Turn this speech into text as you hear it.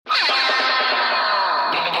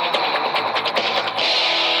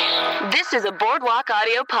This is a Boardwalk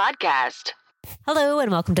Audio podcast. Hello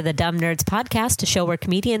and welcome to the Dumb Nerds Podcast, a show where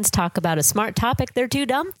comedians talk about a smart topic they're too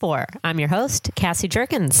dumb for. I'm your host, Cassie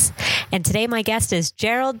Jerkins, and today my guest is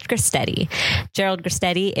Gerald Grissette. Gerald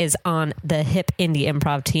Grissette is on the hip indie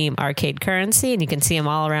improv team Arcade Currency, and you can see him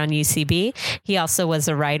all around UCB. He also was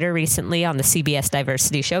a writer recently on the CBS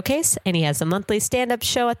Diversity Showcase, and he has a monthly stand-up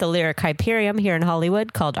show at the Lyric Hyperion here in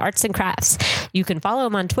Hollywood called Arts and Crafts. You can follow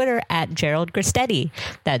him on Twitter at Gerald Grissette.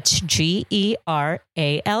 That's Gerald Grissette.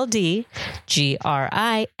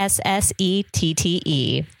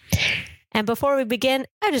 And before we begin,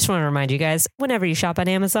 I just want to remind you guys, whenever you shop on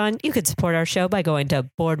Amazon, you could support our show by going to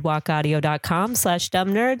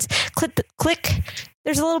boardwalkaudio.com/dumbnerds. Click,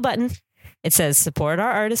 there's a little button. It says support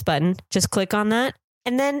our artist button. Just click on that,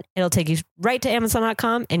 and then it'll take you right to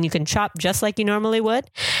Amazon.com, and you can shop just like you normally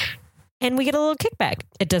would. And we get a little kickback.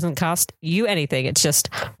 It doesn't cost you anything. It's just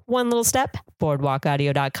one little step.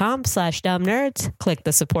 boardwalkaudio.com/dumbnerds. Click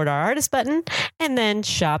the support our artist button and then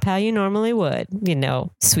shop how you normally would. You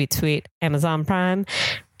know, sweet Amazon Prime,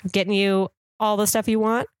 getting you all the stuff you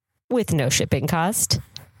want with no shipping cost.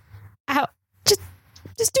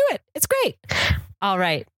 Just do it. It's great. All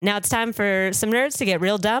right. Now it's time for some nerds to get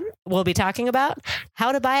real dumb. We'll be talking about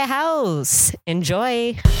how to buy a house.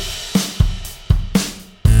 Enjoy.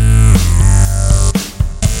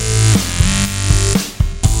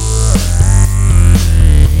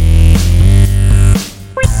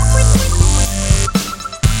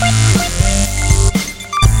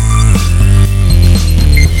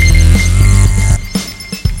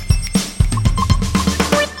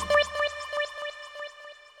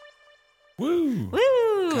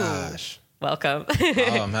 Welcome.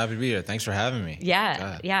 I'm happy to be here. Thanks for having me.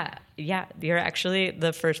 Yeah. You're actually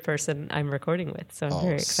the first person I'm recording with, so I'm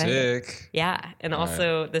very excited. Sick. Yeah, and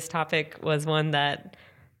also this topic was one that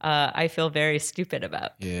I feel very stupid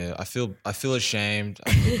about. Yeah, I feel ashamed.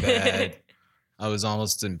 I feel bad. I was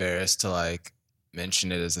almost embarrassed to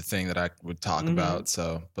mention it as a thing that I would talk about.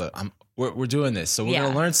 So, but we're doing this, so we're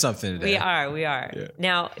gonna learn something today. We are. Yeah.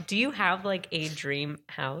 Now, do you have a dream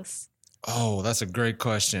house? Oh, that's a great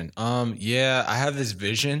question. Yeah, I have this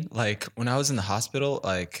vision. When I was in the hospital,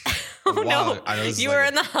 oh no, you were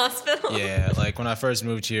in the hospital. Yeah, when I first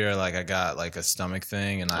moved here, I got a stomach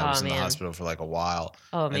thing, and I was in the hospital for a while.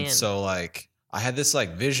 Oh man! And so I had this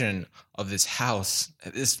vision of this house,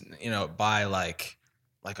 by a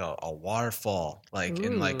waterfall,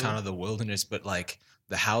 in kind of the wilderness, but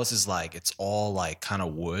the house is it's all kind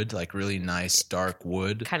of wood, really nice dark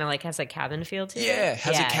wood. Kind of has a cabin feel to it. Yeah, it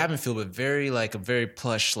has a cabin feel, but very a very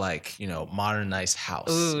plush, modern nice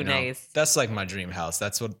house. Ooh, nice. That's my dream house.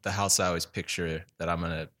 That's what the house I always picture that I'm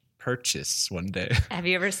gonna purchase one day. Have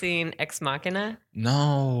you ever seen Ex Machina?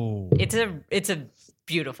 No. It's a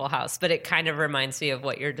beautiful house, but it kind of reminds me of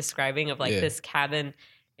what you're describing of this cabin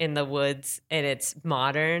in the woods, and it's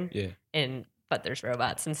modern. Yeah. But there's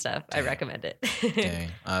robots and stuff. Dang. I recommend it. Dang.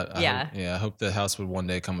 I hope the house would one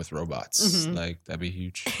day come with robots. Mm-hmm. That'd be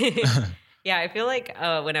huge. Yeah, I feel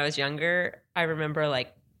when I was younger, I remember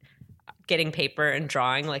getting paper and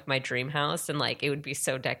drawing my dream house, and it would be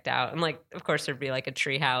so decked out. And of course there'd be a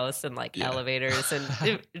tree house and elevators and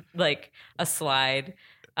a slide.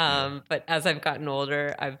 But as I've gotten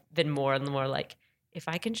older, I've been more and more if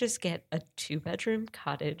I can just get a 2-bedroom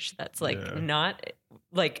cottage that's not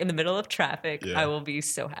in the middle of traffic, I will be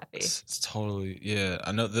so happy. It's totally,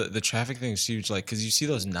 I know the traffic thing is huge, because you see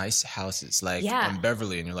those nice houses on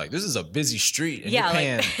Beverly, and you're this is a busy street, and you're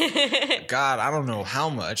paying, God, I don't know how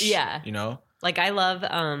much. Yeah, I love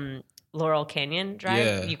Laurel Canyon Drive.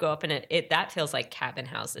 Yeah. You go up in it that feels like cabin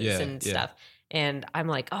houses and stuff, and I'm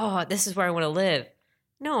oh, this is where I want to live.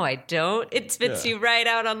 No, I don't. It spits you right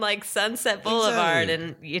out on Sunset Boulevard,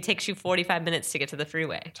 and it takes you 45 minutes to get to the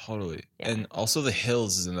freeway. Totally. Yeah. And also the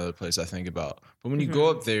hills is another place I think about. But when you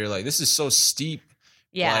go up there, you're this is so steep.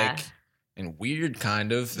 Yeah. And weird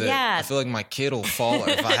kind of that I feel my kid will fall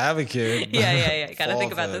if I have a kid. Yeah. You got to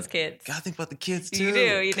think about those kids. Got to think about the kids too.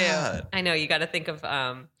 You do. I know. You got to think of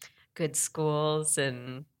good schools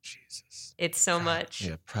and Jesus. It's so much.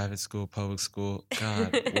 Yeah, private school, public school.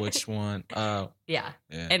 God, which one? Yeah.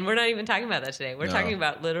 And we're not even talking about that today. We're talking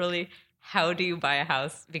about literally how do you buy a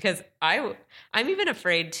house? Because I'm even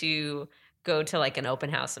afraid to go to an open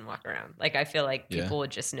house and walk around. I feel people would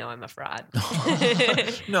just know I'm a fraud.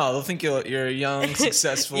 No, they'll think you're a young,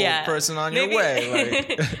 successful person on your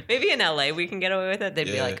way. Maybe in LA we can get away with it. They'd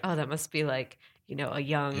be oh, that must be a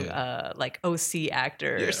young OC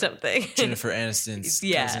actor or something. Jennifer Aniston's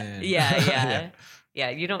cousin. Yeah.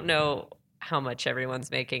 You don't know how much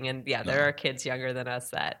everyone's making, and there are kids younger than us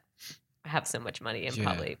that have so much money and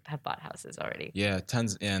probably have bought houses already. Yeah,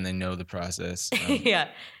 tons. Yeah, and they know the process. Yeah.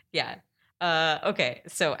 Okay,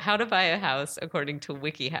 so how to buy a house according to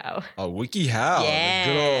WikiHow. Oh, WikiHow.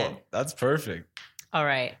 Yeah. That's perfect. All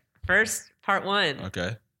right. First, part 1.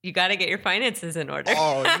 Okay. You got to get your finances in order.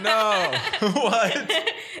 Oh, no. What?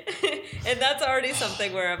 And that's already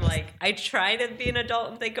something where I'm like, I try to be an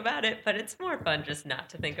adult and think about it, but it's more fun just not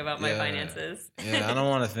to think about my finances. Yeah, I don't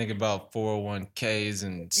want to think about 401ks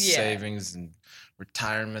and savings and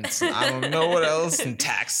retirements. And I don't know what else, and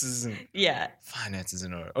taxes and finances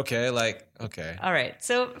in order. Okay. All right.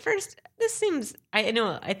 So first, this seems, I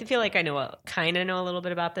feel like I kind of know a little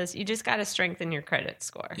bit about this. You just got to strengthen your credit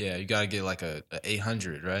score. Yeah, you got to get like a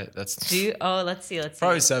 800, right? Let's see.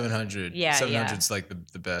 Probably 700. Yeah, 700's like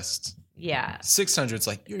the best. Yeah. 600's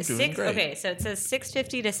like, you're doing great. Okay, so it says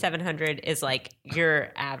 650 to 700 is like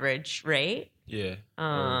your average rate. Yeah.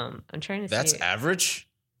 I'm trying to see. That's average?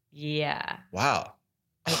 Yeah. Wow.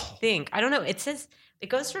 I think. I don't know. It says it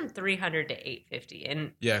goes from 300 to 850.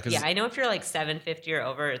 And I know if you're like 750 or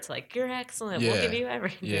over, it's like, you're excellent. We'll give you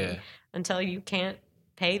everything until you can't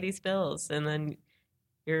pay these bills. And then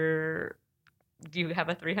you have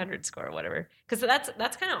a 300 score or whatever. Because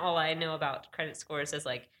that's kind of all I know about credit scores is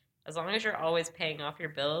like, as long as you're always paying off your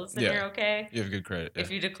bills, then you're okay. You have good credit. Yeah.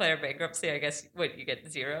 If you declare bankruptcy, I guess, you get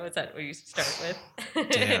 0? Is that what you start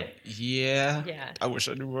with? Damn. Yeah. Yeah. I wish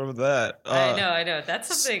I knew more of that. I know.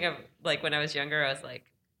 That's something of, like, when I was younger, I was like,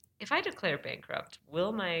 if I declare bankrupt,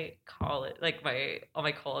 will my college, like all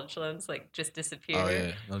my college loans, like just disappear? Oh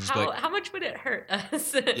yeah. How much would it hurt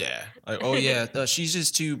us? Yeah. Like, she's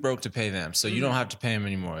just too broke to pay them, so you don't have to pay them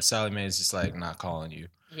anymore. Sally Mae is just like not calling you.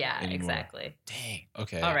 Yeah, anymore. Exactly. Dang.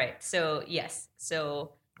 Okay. All right. So yes.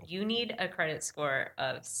 So you need a credit score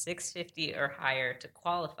of 650 or higher to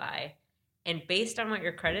qualify, and based on what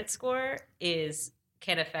your credit score is,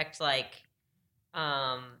 can affect like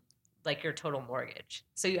your total mortgage.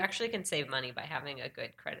 So you actually can save money by having a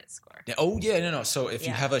good credit score. Yeah. Oh yeah. No. So if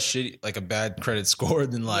you have a bad credit score,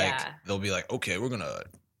 then they'll be like, okay, we're gonna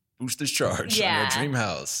boost this charge on your dream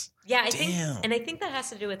house. Yeah. I think that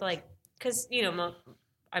has to do with like, because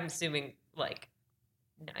I'm assuming like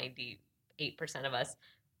 98% of us,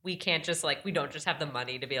 we can't just like, we don't just have the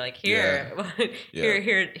money to be like, here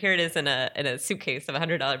it is in a suitcase of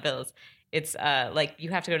 $100 bills. It's like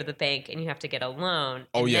you have to go to the bank and you have to get a loan.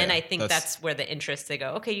 And then I think that's where the interest, they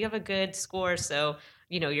go, okay, you have a good score, so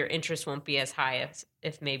your interest won't be as high as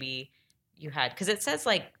if maybe you had, because it says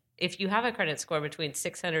like if you have a credit score between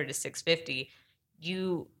 600 to 650,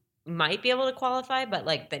 you might be able to qualify, but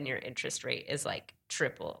like then your interest rate is like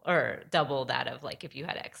triple or double that of like if you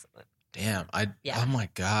had excellent. Damn. Oh my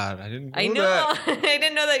God. I didn't know I know. that. I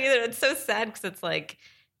didn't know that either. It's so sad because it's like,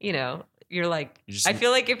 you're like, I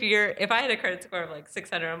feel like if I had a credit score of like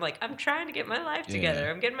 600, I'm like, I'm trying to get my life together.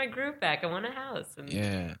 I'm getting my groove back. I want a house. And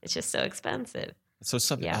it's just so expensive. So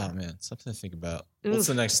something, oh man, something to think about. Oof. What's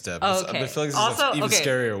the next step? Oh, okay. I feel like this is an even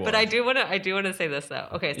scarier one. But I do want to say this though.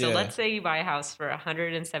 Okay, so let's say you buy a house for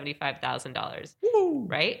 $175,000,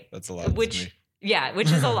 right? That's a lot. To me. Yeah,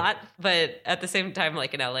 which is a lot, but at the same time,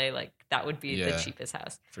 like in LA, like that would be the cheapest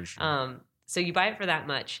house. For sure. So you buy it for that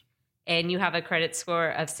much, and you have a credit score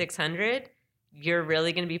of 600. You're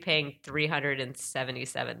really going to be paying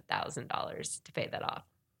 $377,000 to pay that off.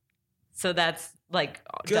 So that's like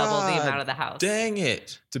double the amount of the house. Dang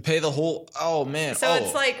it. To pay the whole, oh man. So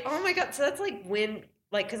it's like, oh my God. So that's like when,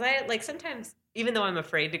 like, cause I like sometimes, even though I'm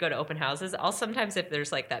afraid to go to open houses, I'll sometimes, if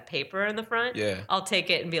there's like that paper in the front, I'll take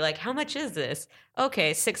it and be like, how much is this?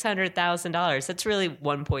 Okay, $600,000. That's really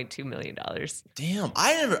 $1.2 million. Damn.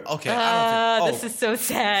 I never, okay. This is so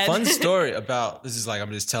sad. Fun story about, this is like,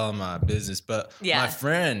 I'm just telling my business, but my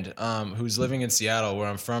friend who's living in Seattle where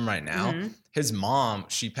I'm from right now, his mom,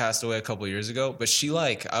 she passed away a couple of years ago, but she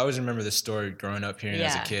like, I always remember this story growing up here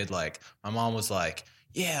as a kid. Like my mom was like,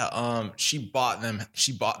 she bought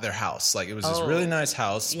their house. Like it was this really nice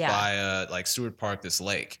house by like Seward Park, this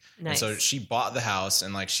lake. Nice. And so she bought the house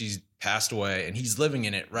and like she's passed away and he's living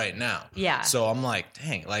in it right now. Yeah. So I'm like,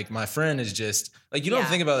 dang, like my friend is just like, you don't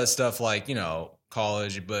think about this stuff like,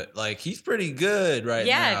 college, but like he's pretty good right now.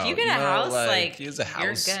 Yeah, if you get a house, like he has a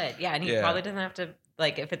house. You're good. Yeah, and he probably doesn't have to,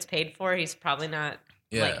 like if it's paid for, he's probably not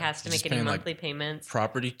like has to make any monthly payments.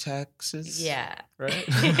 Property taxes. Yeah. Right?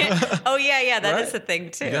 Oh yeah, that is the thing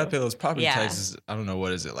too. You gotta pay those property taxes. I don't know,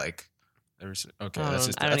 what is it like? Okay,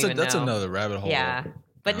 that's another rabbit hole. Yeah.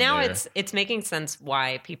 But now it's making sense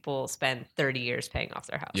why people spend 30 years paying off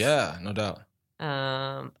their house. Yeah, no doubt.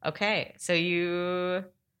 Okay. So you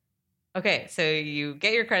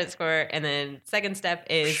get your credit score, and then second step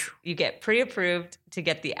is you get pre-approved to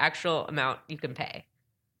get the actual amount you can pay.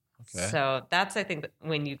 Okay. So that's, I think,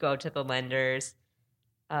 when you go to the lenders.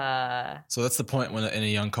 So that's the point when in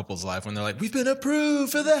a young couple's life when they're like, we've been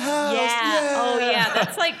approved for the house. Yeah. Oh, yeah.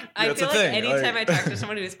 That's like, I feel like thing. anytime I talk to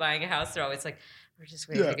someone who's buying a house, they're always like, we're just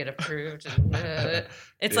waiting to get approved. And,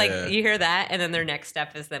 it's like, you hear that, and then their next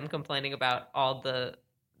step is them complaining about all the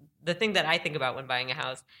thing that I think about when buying a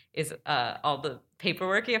house is all the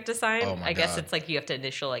paperwork you have to sign. Oh, my I guess God. it's like you have to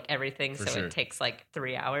initial like everything, so it takes like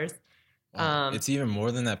 3 hours. It's even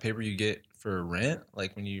more than that paper you get for rent.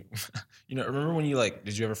 Like when you, remember when you like,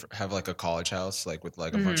 did you ever have like a college house like with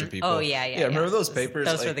like a bunch of people? Oh yeah. Remember those papers?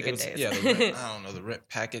 Those like, were the good days. Yeah, the rent, I don't know, the rent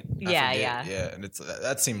packet. Yeah. And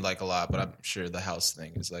that seemed like a lot, but I'm sure the house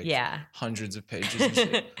thing is like hundreds of pages and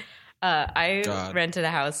shit. I rented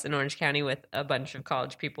a house in Orange County with a bunch of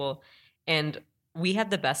college people, and we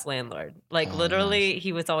had the best landlord. Like literally,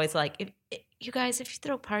 he was always like, you guys, if you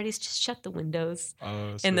throw parties, just shut the windows.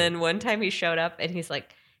 And then one time he showed up and he's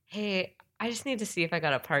like, hey, I just need to see if I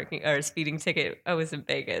got a parking or a speeding ticket. I was in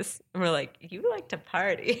Vegas. And we're like, you like to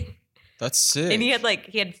party. That's sick. And he had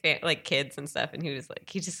kids and stuff, and he was like,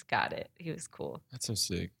 he just got it. He was cool. That's so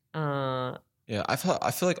sick. Yeah, I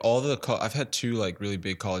feel like I've had 2 like really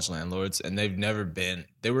big college landlords, and they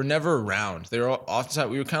were never around. They were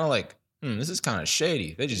oftentimes, we were kind of like, this is kind of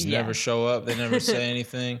shady. They just never show up. They never say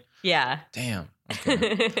anything. Yeah. Damn.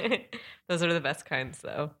 Okay. Those are the best kinds,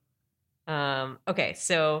 though. Okay,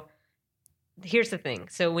 so here's the thing.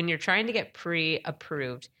 So when you're trying to get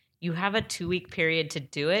pre-approved, you have a 2-week period to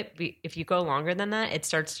do it. If you go longer than that, it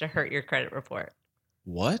starts to hurt your credit report.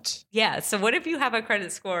 What? Yeah. So what if you have a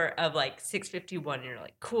credit score of like 651 and you're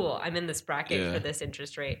like, cool, I'm in this bracket for this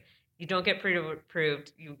interest rate. You don't get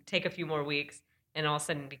pre-approved. You take a few more weeks. And all of a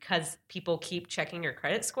sudden, because people keep checking your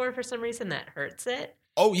credit score for some reason, that hurts it.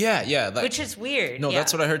 Oh, yeah. Which is weird. No,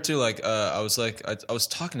 that's what I heard too. Like, I was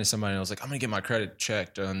talking to somebody and I was like, I'm going to get my credit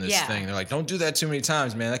checked on this thing. They're like, don't do that too many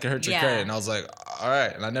times, man. That could hurt your credit. And I was like, all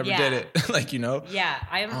right. And I never did it. Like,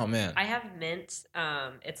 Yeah. Oh, man. I have Mint.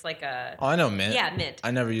 It's like a... Oh, I know Mint. Yeah, Mint.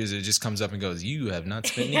 I never use it. It just comes up and goes, you have not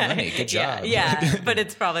spent any money. Good job. Yeah. But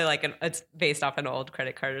it's probably like it's based off an old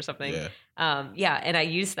credit card or something. Yeah. And I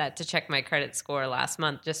used that to check my credit score last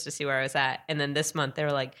month just to see where I was at. And then this month they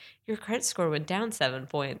were like, your credit score went down 7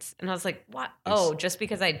 points. And I was like, what? Oh, just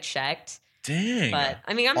because I checked. Dang. But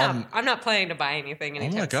I mean, I'm not planning to buy anything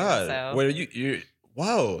anytime soon. Oh my God. So. Wait, you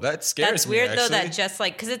whoa, that scares me. That's weird actually. though, that just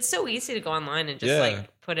like, because it's so easy to go online and just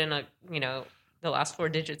like put in the last 4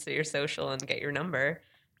 digits of your social and get your number.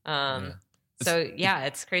 So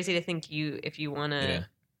it's crazy to think if you want to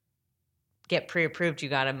get pre-approved, you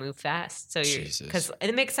got to move fast. So because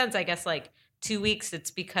it makes sense, I guess, like 2 weeks,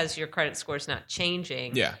 it's because your credit score is not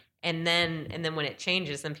changing. Yeah. And then when it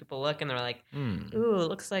changes, then people look and they're like, ooh, it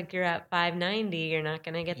looks like you're at 590. You're not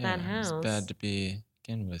going to get that house. It's bad to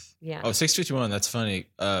begin with. Yeah. Oh, 651. That's funny.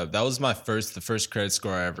 That was the first credit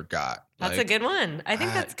score I ever got. That's a good one. I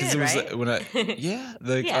think that's good, right?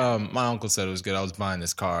 My uncle said it was good. I was buying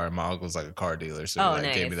this car, and my uncle's like a car dealer, so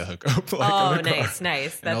nice. gave me the hookup.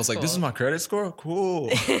 Nice. And I was like, this is my credit score?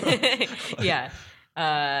 Cool. Yeah.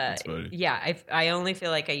 That's funny. Yeah. I only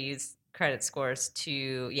feel like I use credit scores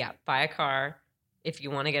to buy a car if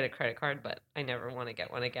you want to get a credit card, but I never want to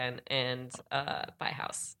get one again, and buy a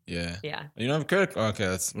house. Yeah. You don't have a credit card? Okay,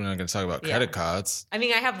 we're not going to talk about credit cards. I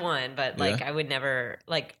mean, I have one, but like I would never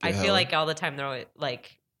I feel like all the time they're always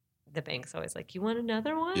like, the bank's always like, you want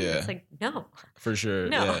another one? Yeah. It's like, no. For sure.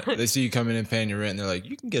 No. Yeah. They see you coming in paying your rent and they're like,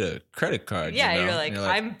 you can get a credit card. Yeah, you're like,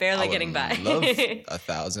 I'm barely getting by. Love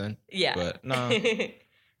 1,000. Yeah. But no.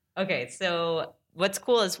 Okay, so what's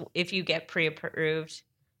cool is if you get pre-approved,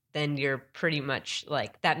 then you're pretty much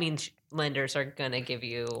like, that means lenders are going to give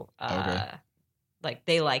you, like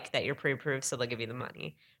they like that you're pre-approved, so they'll give you the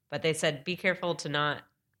money. But they said, be careful to not,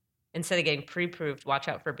 instead of getting pre-approved, watch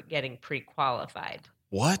out for getting pre-qualified.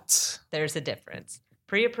 What? There's a difference.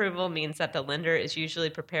 Pre-approval means that the lender is usually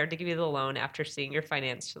prepared to give you the loan after seeing your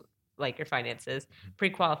finances.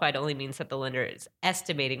 Pre-qualified only means that the lender is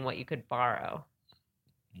estimating what you could borrow.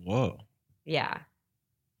 Whoa. Yeah.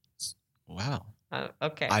 Wow.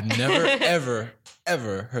 Okay. I've never,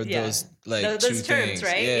 ever heard those those two terms, things.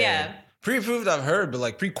 Right? Yeah. Pre-approved I've heard, but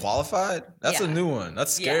like pre-qualified? That's a new one.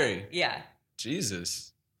 That's scary. Yeah. Jesus.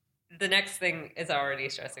 The next thing is already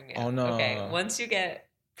stressing me out. Oh, no. Okay. Once you get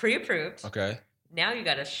pre-approved, now you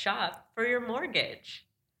got to shop for your mortgage.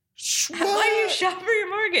 What? Why do you shop for your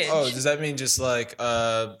mortgage? Oh, does that mean just like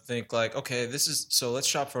think like, okay, let's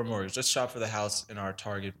shop for a mortgage. Let's shop for the house in our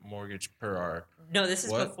target mortgage per our No, this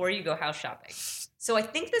is before you go house shopping. So I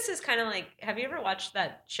think this is kind of like, have you ever watched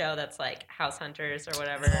that show that's like House Hunters or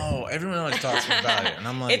whatever? Oh, everyone always talks about it. And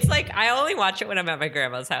I'm like... It's like, I only watch it when I'm at my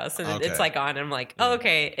grandma's house. And it's like on, and I'm like, oh,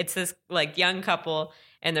 okay. It's this like young couple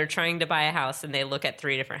and they're trying to buy a house and they look at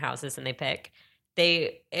 3 different houses and they pick.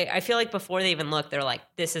 I feel like before they even look, they're like,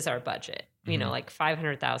 this is our budget. You know, like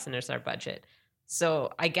 500,000 is our budget.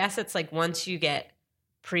 So I guess it's like once you get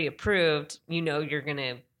pre-approved, you know, you're going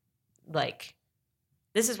to like...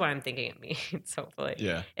 This is what I'm thinking it means, hopefully.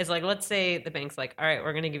 Yeah. It's like, let's say the bank's like, all right,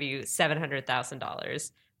 we're going to give you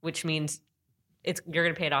 $700,000, which means you're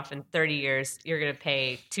going to pay it off in 30 years. You're going to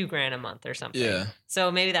pay $2,000 a month or something. Yeah.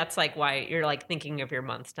 So maybe that's like why you're like thinking of your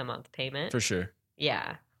month to month payment. For sure.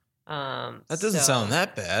 Yeah. That doesn't sound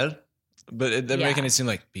that bad. But they're making it seem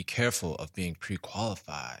like, be careful of being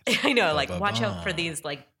pre-qualified. I know, like, watch out for these,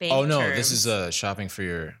 like, bank Oh, no, terms. this is shopping for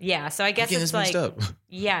your... Yeah, so I guess it's like... Up.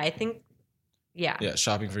 Yeah, I think... Yeah. Yeah,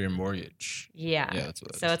 shopping for your mortgage. Yeah. Yeah, that's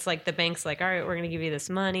what it is. It's like the bank's like, all right, we're going to give you this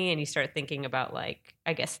money. And you start thinking about, like,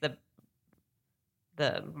 I guess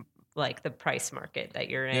the price market that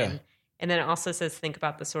you're in. Yeah. And then it also says think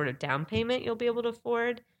about the sort of down payment you'll be able to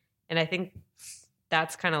afford. And I think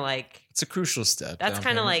that's kind of like... It's a crucial step. That's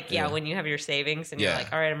kind of like, when you have your savings and you're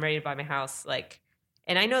like, all right, I'm ready to buy my house. Like,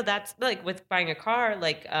 and I know that's like with buying a car,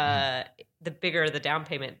 like, the bigger the down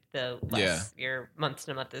payment, the less your month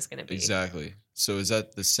to month is going to be. Exactly. So is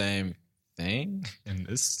that the same thing in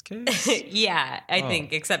this case? Yeah, I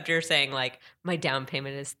think, except you're saying like my down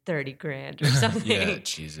payment is $30,000 or something. Yeah,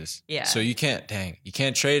 Jesus. Yeah. So you can't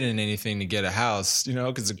trade in anything to get a house, you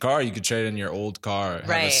know, because a car, you could trade in your old car, have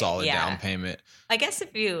a solid down payment. I guess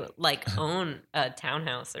if you like own a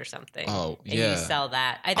townhouse or something, and you sell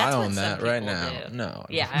that, that's I what own that right now. Do. No.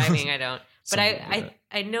 Yeah, I mean, I don't. But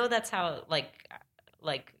I know that's how,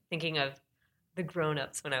 like thinking of the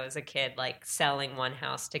grown-ups when I was a kid, like selling one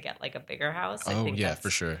house to get like a bigger house. I think for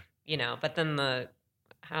sure. You know, but then the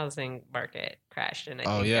housing market crashed and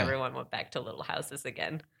I think everyone went back to little houses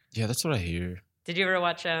again. Yeah, that's what I hear. Did you ever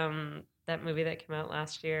watch that movie that came out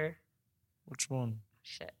last year? Which one?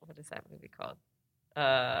 Shit, what is that movie called?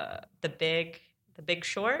 The Big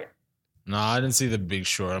Short? No, I didn't see The Big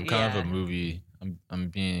Short. I'm kind of a movie. I'm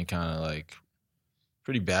being kind of like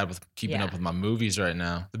pretty bad with keeping up with my movies right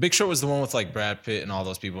now. The Big Short was the one with like Brad Pitt and all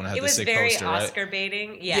those people, and it had the sick poster, right? It was very Oscar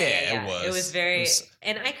baiting. Yeah, it was. It was very,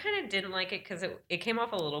 and I kind of didn't like it because it came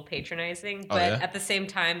off a little patronizing, but at the same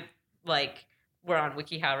time, like we're on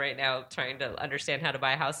WikiHow right now trying to understand how to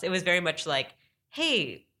buy a house. It was very much like,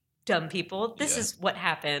 hey, dumb people, this is what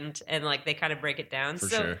happened, and like they kind of break it down.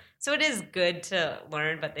 So it is good to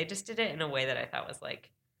learn, but they just did it in a way that I thought was like,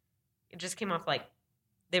 it just came off like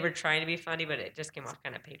they were trying to be funny, but it just came off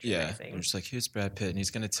kind of patronizing. Yeah, they're just like, here's Brad Pitt, and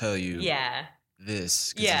he's going to tell you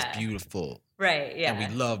this because he's beautiful. Right, yeah. And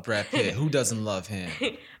we love Brad Pitt. Who doesn't love him?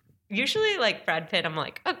 Usually, like, Brad Pitt, I'm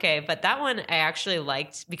like, okay, but that one I actually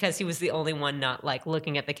liked because he was the only one not, like,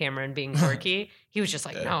 looking at the camera and being quirky. He was just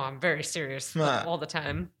like, no, I'm very serious all the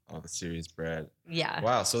time. All the serious Brad. Yeah.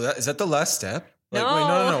 Wow, so is that the last step? Like, no. Wait,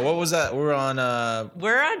 no. What was that?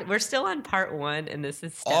 We're still on part 1, and this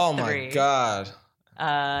is step 3. Oh, my God.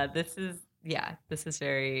 This is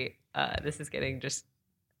very, this is getting just,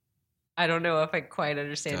 I don't know if I quite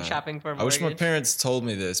understand shopping for a mortgage. I wish my parents told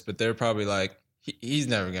me this, but they're probably like, he's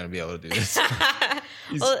never going to be able to do this.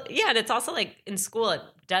 Well, yeah, and it's also like in school,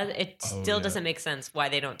 it still doesn't make sense why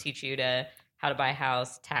they don't teach you how to buy a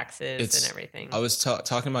house, taxes, and everything. I was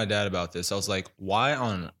talking to my dad about this. I was like, why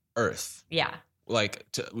on earth? Yeah.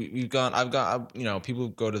 Like people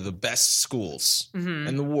go to the best schools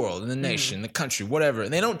in the world, in the nation, the country, whatever,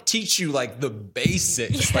 and they don't teach you like the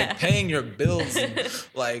basics, like paying your bills, and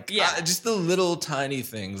like just the little tiny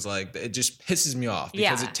things. Like it just pisses me off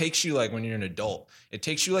because it takes you like when you're an adult, it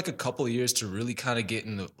takes you like a couple of years to really kind of get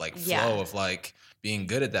in the like flow of like being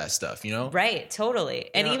good at that stuff, you know? Right, totally,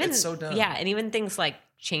 and even it's so dumb. And even things like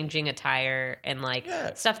changing a tire and like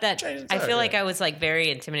stuff that I feel like I was like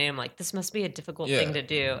very intimidated. I'm like, this must be a difficult thing to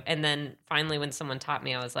do. And then finally when someone taught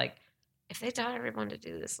me, I was like, if they taught everyone to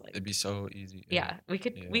do this, like it'd be so easy. Yeah. We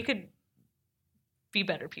could be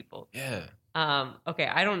better people. Yeah. Okay.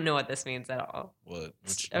 I don't know what this means at all. What?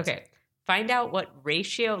 Okay. Find out what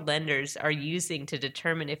ratio lenders are using to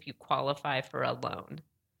determine if you qualify for a loan.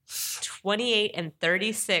 28 and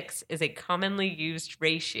 36 is a commonly used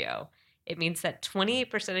ratio. It means that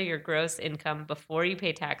 28% of your gross income before you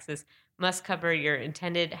pay taxes must cover your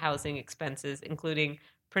intended housing expenses, including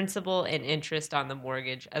principal and interest on the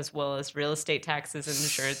mortgage, as well as real estate taxes and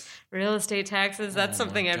insurance. Real estate taxes, that's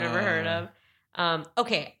something I've never heard of.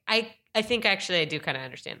 Okay, I think actually I do kind of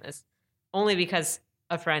understand this, only because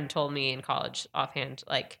a friend told me in college offhand,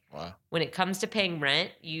 like, when it comes to paying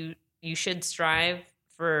rent, you should strive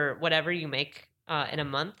for whatever you make in a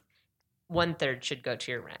month. 1/3 should go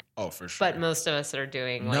to your rent. Oh, for sure. But most of us are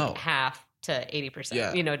doing like half to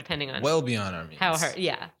 80%, depending on well beyond our means. How hard.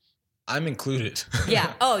 Yeah. I'm included.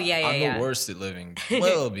 Yeah. Oh, yeah. I'm the worst at living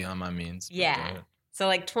well beyond my means. Yeah. So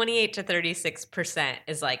like 28 to 36%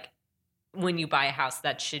 is like when you buy a house,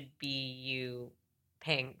 that should be you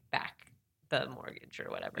paying back the mortgage or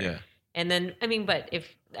whatever. Yeah. And then, but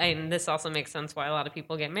this also makes sense why a lot of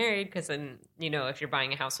people get married, because then, if you're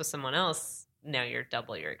buying a house with someone else, now you're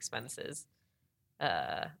double your expenses.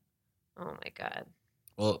 Oh my God.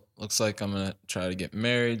 Well, looks like I'm going to try to get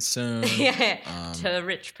married soon. Yeah. To a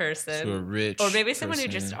rich person. To a rich Or maybe someone who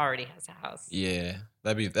just already has a house. Yeah.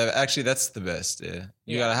 Actually, that's the best. Yeah.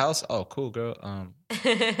 You got a house? Oh, cool, girl. You want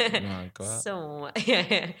to go out? So,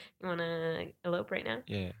 yeah. You want to elope right now?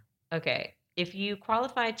 Yeah. Okay. If you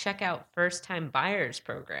qualify, check out first-time buyers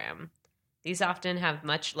program. These often have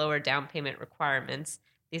much lower down payment requirements.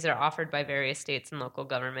 These are offered by various states and local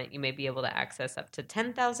government. You may be able to access up to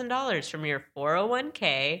 $10,000 from your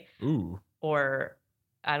 401k. Ooh. Or,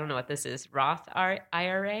 I don't know what this is, Roth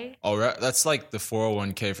IRA? Oh, that's like the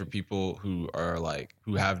 401k for people who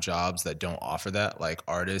have jobs that don't offer that, like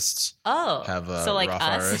artists. Oh, have a so like Roth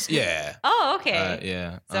us? IRAs. Yeah. Oh, okay.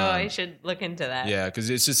 Yeah. So I should look into that. Yeah, because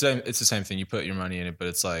it's the same thing. You put your money in it, but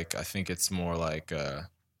it's like, I think it's more like,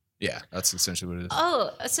 that's essentially what it is.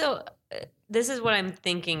 Oh, so this is what I'm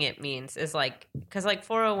thinking it means is like, because like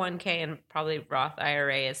 401k and probably Roth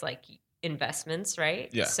IRA is like investments, right?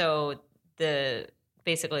 Yeah. So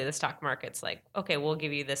basically the stock market's like, okay, we'll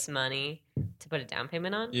give you this money to put a down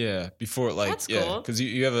payment on. Yeah, before That's cool. because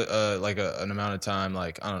you have an amount of time,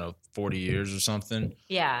 like, I don't know, 40 years or something.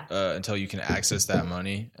 Yeah. Until you can access that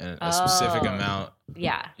money, and a specific amount.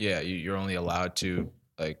 Yeah. Yeah, you're only allowed to,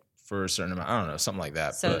 like, for a certain amount. I don't know, something like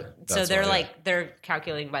that. So they're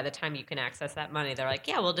calculating by the time you can access that money. They're like,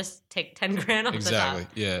 yeah, we'll just take 10 grand off the top.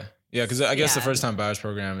 Exactly. Yeah. Yeah, because I guess the first time buyers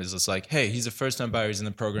program is just like, hey, he's a first time buyer, he's in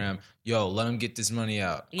the program. Yo, let him get this money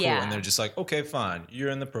out. Cool. Yeah. And they're just like, okay, fine, you're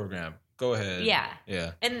in the program. Go ahead. Yeah.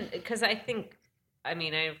 Yeah. And because I think,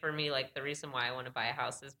 for me, like the reason why I want to buy a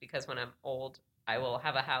house is because when I'm old, I will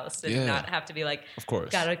have a house and not have to be like, of course,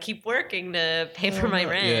 gotta keep working to pay for my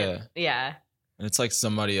rent. Yeah. Yeah. And it's like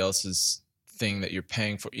somebody else's thing that you're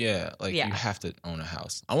paying for. Yeah. Like you have to own a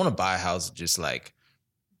house. I want to buy a house just like,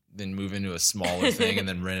 then move into a smaller thing and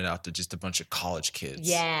then rent it out to just a bunch of college kids.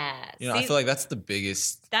 Yeah. I feel like that's the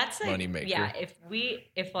biggest money maker. Yeah. If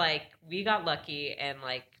we got lucky and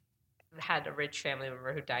like had a rich family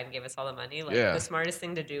member who died and gave us all the money, like the smartest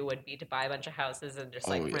thing to do would be to buy a bunch of houses and just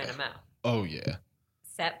rent them out. Oh yeah.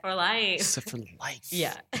 Set for life. Set for life.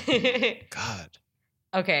 Yeah. God.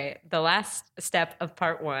 Okay. The last step of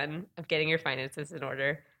part 1 of getting your finances in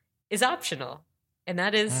order is optional. And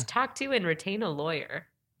that is talk to and retain a lawyer.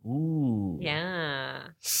 Ooh. Yeah.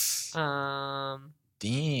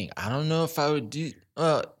 Dang. I don't know if I would do.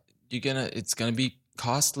 It's gonna be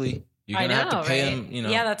costly. You're gonna have to pay them.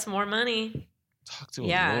 Yeah, that's more money. Talk to a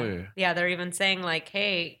lawyer. Yeah, they're even saying like,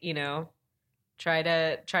 hey, try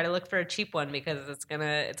to look for a cheap one because it's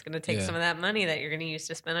gonna take some of that money that you're gonna use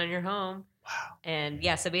to spend on your home. Wow. And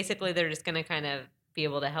so basically they're just gonna kind of be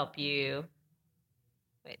able to help you.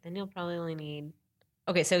 Wait, then you'll probably only need.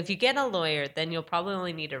 Okay, so if you get a lawyer, then you'll probably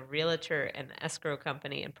only need a realtor and an escrow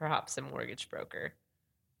company and perhaps a mortgage broker.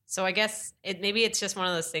 So I guess maybe it's just one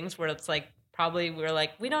of those things where it's like probably we're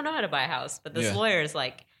like, we don't know how to buy a house, but this lawyer is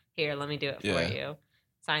like, here, let me do it for you.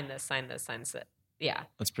 Sign this, sign that. Yeah.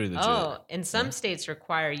 That's pretty legit. Oh, and some states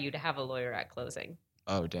require you to have a lawyer at closing.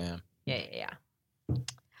 Oh, damn. Yeah.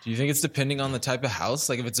 Do you think it's depending on the type of house?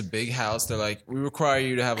 Like if it's a big house, they're like, we require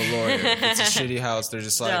you to have a lawyer. If it's a shitty house, they're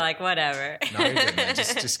just like... They're like, whatever. No, you're good, man.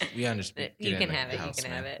 Just we understand. You can have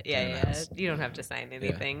it. Yeah. You don't have to sign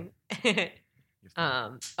anything.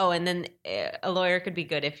 And then a lawyer could be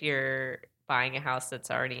good if you're buying a house that's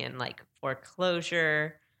already in like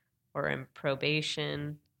foreclosure or in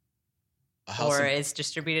probation or is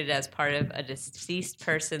distributed as part of a deceased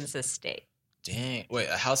person's estate. Dang. Wait,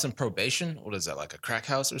 a house in probation? What is that, like a crack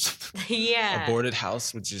house or something? Yeah. A boarded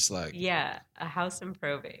house with just like... Yeah, a house in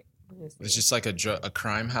probate. It's just like a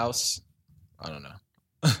crime house? I don't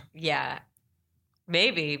know. Yeah.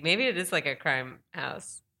 Maybe it is like a crime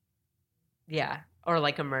house. Yeah. Or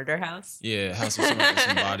like a murder house. Yeah, a house with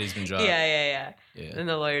some bodies been dropped. Yeah. And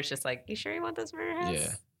the lawyer's just like, you sure you want this murder house?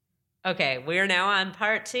 Yeah. Okay, we're now on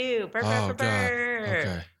part 2. God.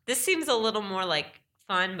 Okay. This seems a little more like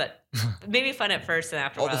fun, but maybe fun at first and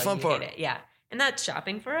after a while the fun part. hate it. Yeah. And that's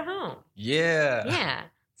shopping for a home. Yeah. Yeah.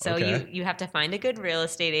 So you have to find a good real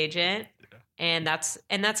estate agent. And that's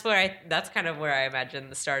kind of where I imagine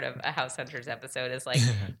the start of a House Hunters episode is like,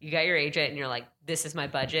 you got your agent and you're like, this is my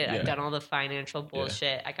budget. I've done all the financial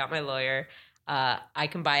bullshit. I got my lawyer. I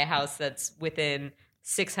can buy a house that's within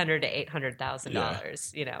 $600,000 to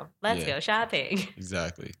 $800,000. You know, let's go shopping.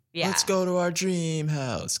 Exactly. Yeah. Let's go to our dream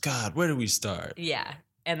house. God, where do we start? Yeah.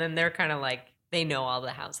 And then they're kind of like, they know all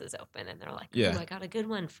the houses open and they're like, oh, I got a good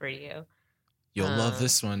one for you. You'll love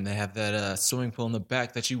this one. They have that swimming pool in the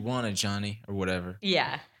back that you wanted, Johnny, or whatever.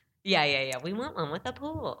 Yeah. We want one with a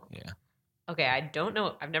pool. Yeah. Okay, I don't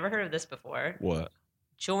know. I've never heard of this before. What?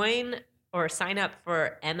 Join or sign up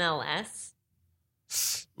for MLS,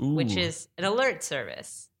 Ooh. which is an alert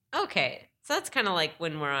service. Okay, so that's kind of like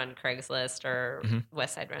when we're on Craigslist or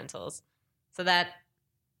Westside Rentals. So that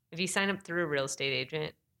if you sign up through a real estate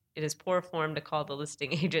agent, it is poor form to call the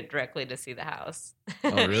listing agent directly to see the house.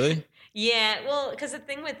 Oh, really? Yeah, well, because the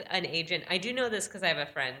thing with an agent, I do know this because I have a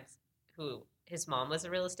friend who his mom was a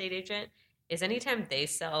real estate agent, is anytime they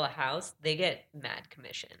sell a house, they get mad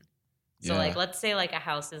commission. So, like, let's say, like, a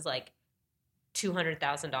house is, like,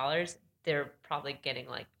 $200,000, they're probably getting,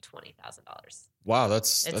 like, $20,000. Wow,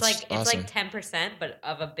 that's awesome. It's like 10%, but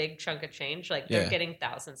of a big chunk of change. Like, they're getting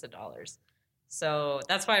thousands of dollars. So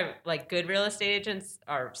that's why, like, good real estate agents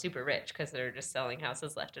are super rich because they're just selling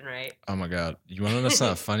houses left and right. Oh, my God. You want to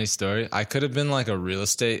know a funny story? I could have been, like, a real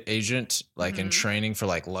estate agent, like, in training for,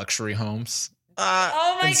 like, luxury homes.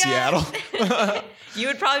 Oh, my in God. Seattle. You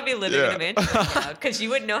would probably be living in a mansion right now because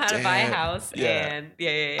you would know how to buy a house. And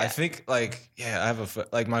I think, like, I have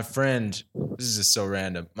like, my friend, this is just so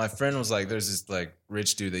random. My friend was like, there's this, like,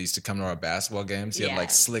 rich dude that used to come to our basketball games. He had, like,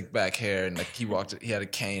 slick back hair and, like, he had a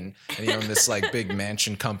cane and he owned this, like, big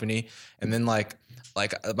mansion company. And then, like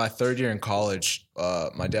my third year in college,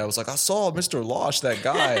 my dad was like, I saw Mr. Losh, that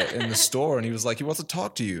guy in the store, and he was like, he wants to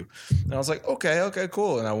talk to you. And I was like, okay,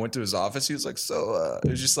 cool. And I went to his office. He was like, so it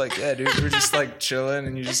was just like, yeah, dude, we were just like chilling,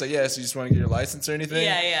 and you're just like, yeah, so you just want to get your license or anything?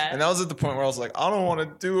 Yeah. And that was at the point where I was like, I don't want to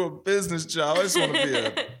do a business job. I just want to be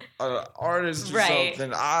an artist or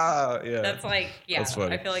something. That's like, that's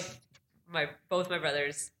funny. I feel like both my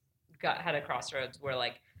brothers had a crossroads where,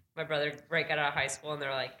 like, my brother got out of high school and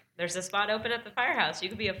they're like, there's a spot open at the firehouse. You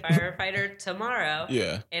could be a firefighter tomorrow.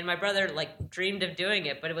 Yeah. And my brother, like, dreamed of doing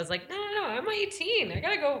it, but it was like, no, I'm 18. I got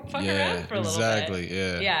to go fuck around for a little bit. Exactly,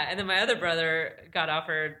 yeah. Yeah, and then my other brother got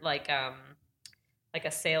offered, like a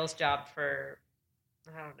sales job for,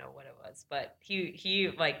 I don't know what it was, but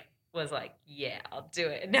he like, was like, yeah, I'll do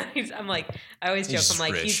it. And now I'm like, I always joke, I'm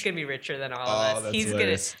like, he's going to be richer than all of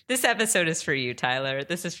us. This episode is for you, Tyler.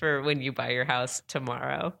 This is for when you buy your house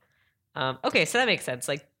tomorrow. Okay, so that makes sense.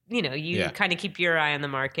 Like, you know, you kind of keep your eye on the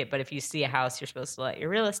market, but if you see a house, you're supposed to let your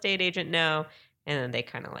real estate agent know, and then they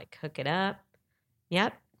kind of like hook it up.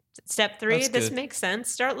 Yep. Step 3, That's this good. makes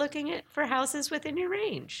sense. Start looking for houses within your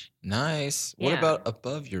range. Nice. What about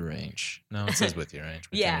above your range? No, it says with your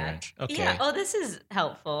range. Within your range. Okay. Yeah. Oh, this is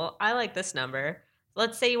helpful. I like this number.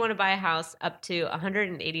 Let's say you want to buy a house up to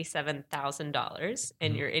 $187,000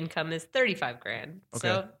 and your income is $35,000. Okay.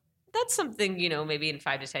 So that's something, you know, maybe in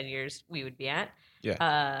 5 to 10 years we would be at.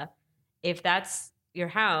 Yeah. If that's your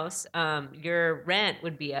house, your rent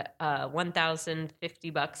would be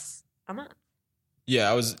 $1,050 a month.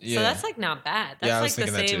 Yeah, So that's like not bad. That's like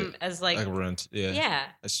the same as like rent. Yeah. Yeah.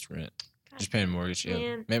 That's just rent. Just paying mortgage.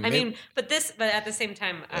 Yeah. But at the same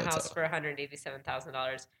time, a house for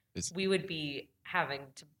 $187,000, we would be having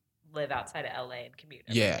to live outside of LA and commute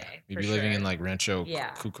every day. You'd be living in like Rancho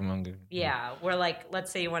Cucamonga. Yeah. Where, like,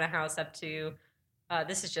 let's say you want a house up to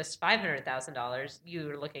this is just $500,000,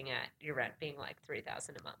 you're looking at your rent being like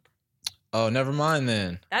 $3,000 a month. Oh, never mind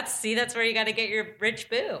then. That's where you got to get your rich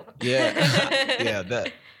boo. Yeah.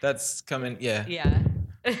 That's coming. Yeah. Yeah.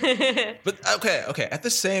 But okay. At the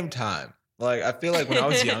same time, like, I feel like when I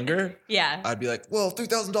was younger, I'd be like, well,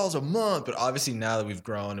 $3,000 a month. But obviously now that we've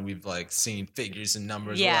grown and we've like seen figures and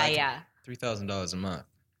numbers, $3,000 a month.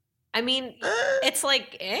 I mean, it's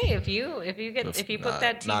like, hey, if you book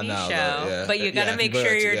that TV show, but you got to make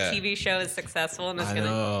sure your TV show is successful and it's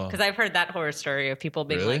gonna. Because I've heard that horror story of people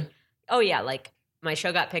being like, oh yeah, like my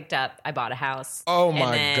show got picked up, I bought a house. Oh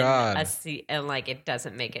my God! And like it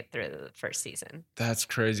doesn't make it through the first season. That's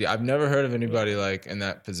crazy. I've never heard of anybody like in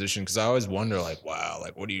that position because I always wonder, like, wow,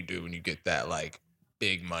 like what do you do when you get that like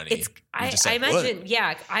big money? I imagine,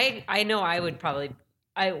 I know I would probably.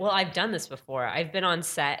 I've done this before. I've been on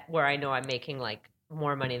set where I know I'm making like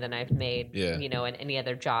more money than I've made, you know, in any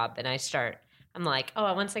other job. And I'm like,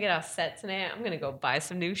 oh, once I get off set tonight, I'm going to go buy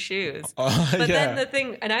some new shoes. But then the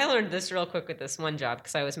thing, and I learned this real quick with this one job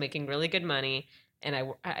because I was making really good money and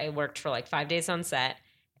I worked for like 5 days on set.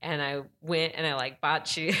 And I went and I like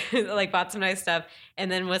bought bought some nice stuff,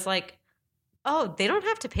 and then was like, oh, they don't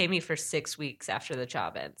have to pay me for 6 weeks after the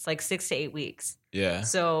job ends, like 6 to 8 weeks. Yeah.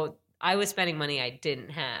 So I was spending money I didn't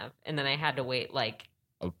have, and then I had to wait like.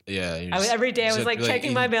 Every day I was like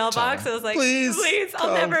checking my mailbox. I was like, please,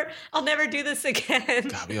 I'll never do this again.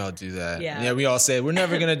 God, we all do that. Yeah, we all say we're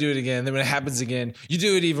never gonna do it again. Then when it happens again, you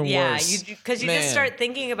do it even worse. Yeah, because you just start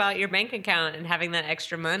thinking about your bank account and having that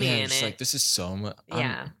extra money in it. Like, this is so much.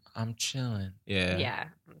 I'm chilling. Yeah. Yeah.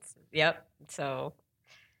 Yep. So,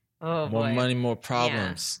 more money, more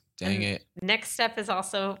problems. Yeah. Dang it. Next step is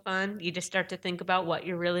also fun. You just start to think about what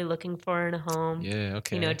you're really looking for in a home. Yeah,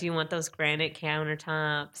 okay. Do you want those granite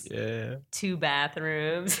countertops? Yeah. 2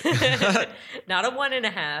 bathrooms. Not a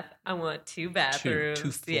 1.5. I want 2 bathrooms.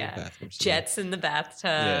 Two full bathrooms. Jets in the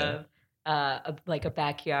bathtub. Like a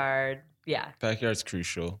backyard. Yeah. Backyard's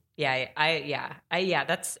crucial. Yeah. I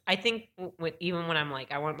think even when I'm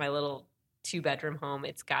like, I want my little 2-bedroom home,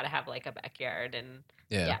 it's got to have like a backyard and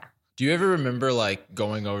yeah. Do you ever remember like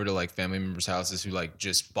going over to like family members' houses who like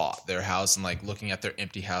just bought their house and like looking at their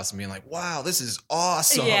empty house and being like, wow, this is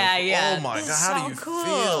awesome. Yeah. Oh my God, how do you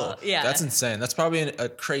feel? Yeah. That's insane. That's probably a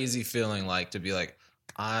crazy feeling, like to be like,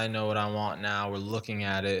 I know what I want now. We're looking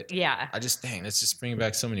at it. Yeah. It's just bringing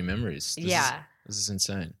back so many memories. This is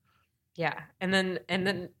insane. Yeah. And then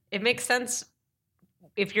it makes sense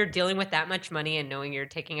if you're dealing with that much money and knowing you're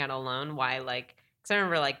taking out a loan, why like, because I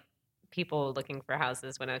remember like, people looking for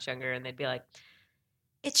houses when I was younger, and they'd be like,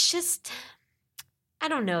 it's just, I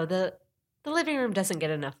don't know, the living room doesn't get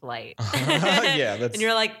enough light. Yeah. And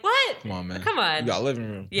you're like, what? Come on, man. Come on. You got a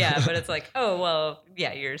living room. Yeah, but it's like, oh, well,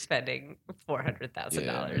 yeah, you're spending $400,000.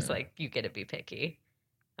 Yeah. Like, you get to be picky.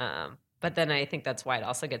 But then I think that's why it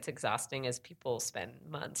also gets exhausting, as people spend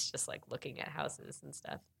months just like looking at houses and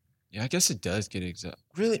stuff. Yeah, I guess it does get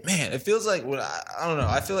really, man, it feels like I don't know.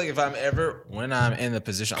 I feel like when I'm in the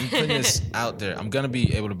position, I'm putting this out there, I'm going to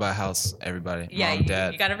be able to buy a house, everybody. Yeah, Mom,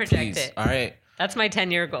 Dad. You got to project it. All right. That's my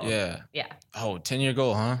 10-year goal. Yeah. Yeah. Oh, 10-year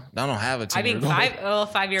goal, huh? I don't have a 10-year goal.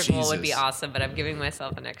 5-year goal would be awesome, but I'm giving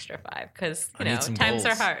myself an extra 5 because, times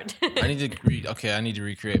are hard. I need to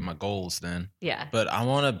recreate my goals then. Yeah. But I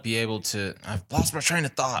want to be able to, I've lost my train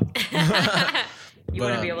of thought. You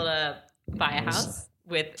want to be able to buy a house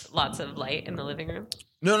with lots of light in the living room?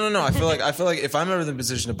 No. I feel like if I'm ever in the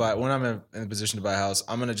position to buy, when I'm in the position to buy a house,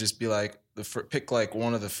 I'm gonna just be like pick like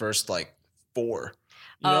one of the first like 4.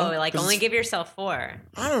 Only give yourself 4.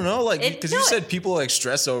 I don't know, like because you said people like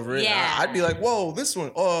stress over it. Yeah. I'd be like, whoa, this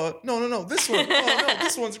one. Oh no, this one. Oh no,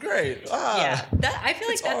 this one's great. Yeah, I feel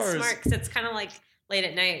like that's ours. smart because it's kind of like late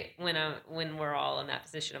at night when we're all in that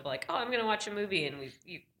position of like, oh, I'm gonna watch a movie, and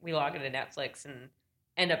we log into Netflix and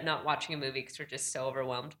end up not watching a movie because we're just so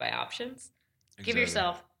overwhelmed by options. Exactly. Give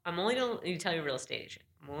yourself, you tell your real estate agent,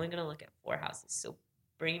 I'm only going to look at 4 houses. So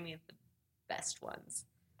bring me the best ones.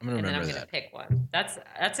 I'm going to remember that. And then I'm going to pick one.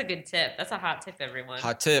 That's a good tip. That's a hot tip, everyone.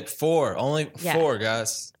 Hot tip, 4. Only 4,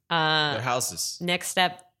 guys. Their houses. Next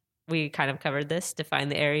step, we kind of covered this. Define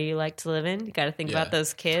the area you like to live in. You got to think about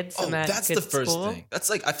those kids. Oh, and that's the first thing. That's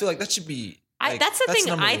like, I feel like that should be. That's the thing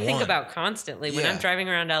I think about constantly when I'm driving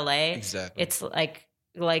around LA. Exactly. It's like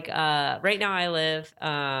right now I live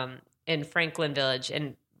in Franklin Village,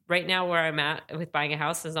 and right now where I'm at with buying a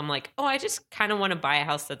house is I'm like, oh, I just kind of want to buy a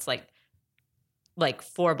house that's like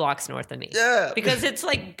 4 blocks north of me. Yeah. Because it's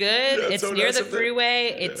like good. Yeah, it's so near the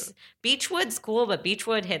freeway. Yeah. It's Beechwood's cool, but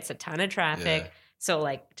Beechwood hits a ton of traffic. Yeah. So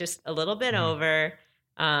like just a little bit over.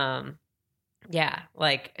 Yeah.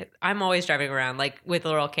 Like I'm always driving around like with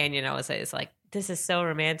Laurel Canyon. I would say it's like, this is so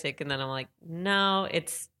romantic. And then I'm like, no,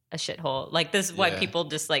 it's a shithole. Like this is why people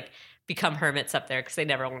just like become hermits up there because they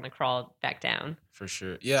never want to crawl back down. For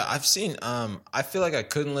sure. Yeah. I've seen, I feel like I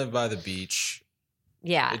couldn't live by the beach.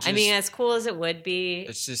 Yeah. I mean, as cool as it would be.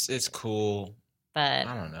 It's cool. But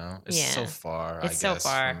I don't know. It's so far, I guess,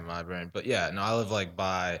 from my brain. But yeah, no, I live like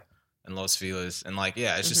in Los Feliz. And like,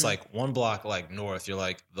 yeah, it's just like 1 block like north. You're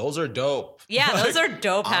like, those are dope. Yeah, like, those are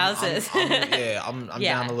dope houses. I'm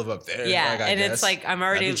down to live up there. Yeah, like, and it's like, I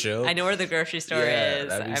know where the grocery store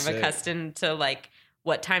is. I'm sick. accustomed to like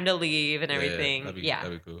what time to leave and everything. That'd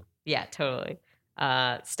be cool. Yeah, totally.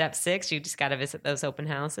 Step 6, you just got to visit those open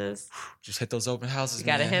houses. Just hit those open houses. You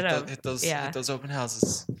got to hit them. Hit those open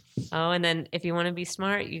houses. Oh, and then if you want to be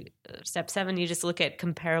smart, step 7, you just look at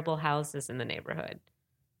comparable houses in the neighborhood.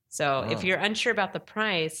 So if you're unsure about the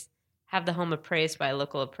price, have the home appraised by a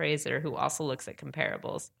local appraiser who also looks at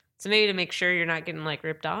comparables. So maybe to make sure you're not getting like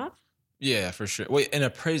ripped off. Yeah, for sure. Wait, an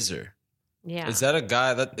appraiser? Yeah. Is that a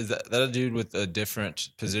guy is that a dude with a different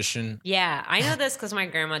position? Yeah, I know this because my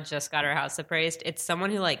grandma just got her house appraised. It's someone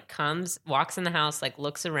who like comes, walks in the house, like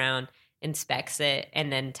looks around, inspects it,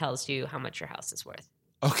 and then tells you how much your house is worth.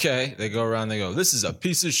 Okay, they go around. They go, "This is a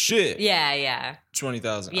piece of shit." Yeah.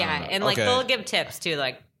 20,000. Yeah, and like they'll give tips too.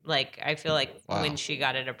 Like I feel like when she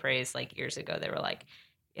got it appraised like years ago, they were like,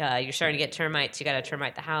 "You're starting to get termites. You got to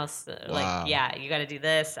termite the house. Like, yeah, you got to do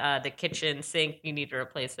this. The kitchen sink, you need to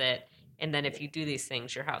replace it." And then if you do these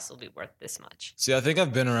things, your house will be worth this much. See, I think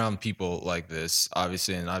I've been around people like this,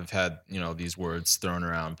 obviously, and I've had, these words thrown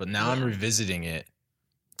around, but now I'm revisiting it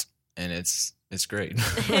and it's great.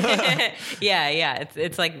 Yeah.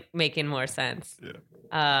 It's like making more sense.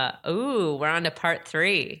 Yeah. We're on to part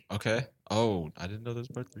 3. Okay. Oh, I didn't know there was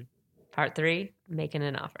part 3. Part 3, making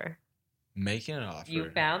an offer. Making an offer. You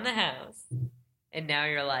found the house and now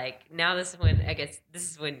you're like, now this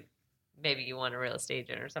is when maybe you want a real estate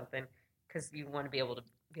agent or something. Because you want to be able to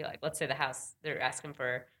be like, let's say the house, they're asking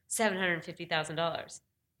for $750,000.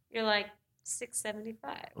 You're like, $675.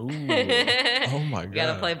 Ooh. Oh my God. You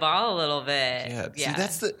got to play ball a little bit. Yeah.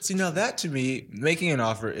 See, now that to me, making an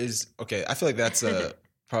offer is, okay, I feel like that's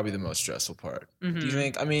probably the most stressful part. Mm-hmm. Do you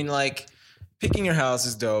think? I mean, like, picking your house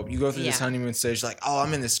is dope. You go through this honeymoon stage, like, oh,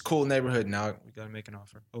 I'm in this cool neighborhood. Now we got to make an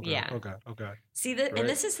offer. Okay. Yeah. Okay. See, and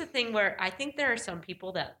this is the thing where I think there are some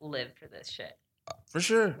people that live for this shit. For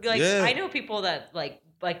sure. Like, I know people that like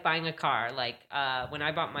buying a car. Like, when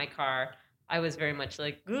I bought my car, I was very much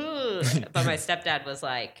like, ugh. But my stepdad was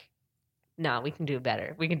like, no, we can do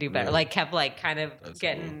better. We can do better. Yeah. Like, kept like kind of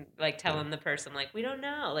getting like telling the person like, we don't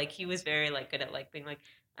know. Like, he was very like good at like being like,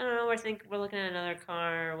 I don't know. We're looking at another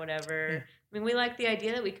car or whatever. Yeah. I mean, we like the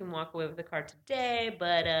idea that we can walk away with the car today,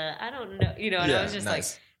 but I don't know. And I was just like,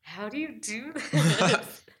 how do you do that?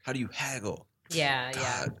 How do you haggle? Yeah,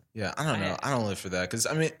 God. Yeah. I don't know. I don't live for that because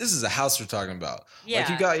I mean, this is a house we're talking about. Yeah. Like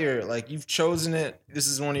you got you've chosen it. This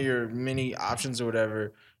is one of your many options or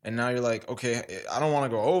whatever, and now you're like, okay, I don't want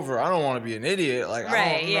to go over. I don't want to be an idiot. Like,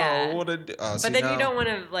 I don't know what to do. But then you don't want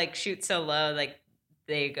to like shoot so low. Like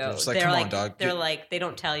they go, they're like, dog. They're like, they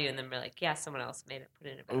don't tell you, and then they're like, yeah, someone else put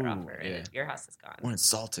in a better offer, and your house is gone. We're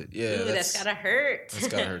insulted. Yeah, that's gotta hurt. That's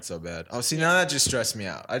gotta hurt so bad. Oh, see, now that just stressed me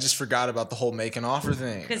out. I just forgot about the whole make an offer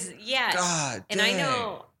thing. Because God, and dang. I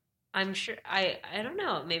know, I'm sure, I don't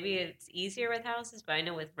know. Maybe it's easier with houses, but I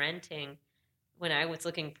know with renting, when I was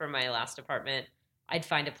looking for my last apartment, I'd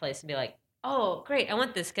find a place and be like, oh, great, I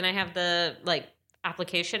want this. Can I have the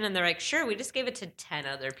application? And they're like, sure, we just gave it to 10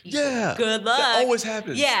 other people. Yeah, good luck. That always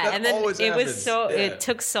happens. Yeah, and then it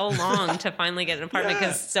took so long to finally get an apartment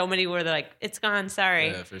because so many were like, it's gone, sorry.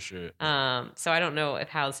 Yeah, for sure. So I don't know if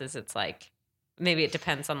houses, it's like, maybe it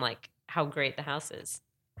depends on like how great the house is,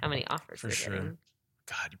 how many offers for sure getting.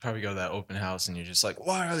 God, you probably go to that open house and you're just like,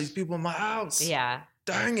 why are these people in my house? Yeah,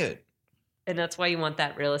 dang it. And that's why you want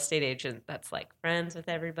that real estate agent that's like friends with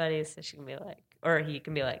everybody, so she can be like, or he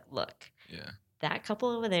can be like, look, that couple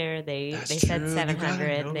over there, they said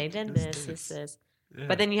 700. They did this. Yeah.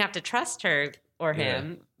 But then you have to trust her or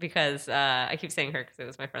him because I keep saying her because it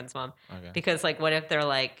was my friend's mom. Okay. Because like, what if they're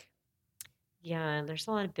like, yeah, there's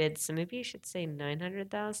a lot of bids, so maybe you should say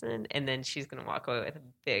 900,000, and then she's gonna walk away with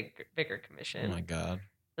a bigger commission. Oh my God.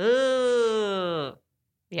 Ooh.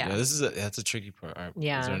 Yeah. Yeah, that's a tricky part. Right.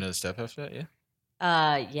 Yeah. Is there another step after that? Yeah.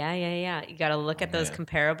 Yeah. You got to look at those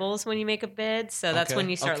comparables when you make a bid. So that's when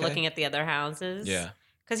you start looking at the other houses. Yeah.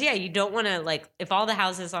 Because you don't want to like if all the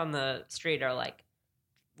houses on the street are like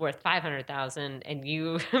worth 500,000 and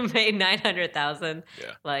you made 900,000.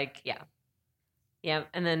 Yeah. Like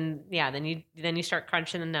and then you start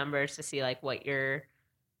crunching the numbers to see like what your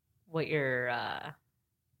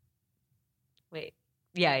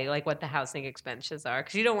like what the housing expenses are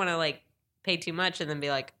because you don't want to like pay too much and then be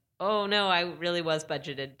like, oh no, I really was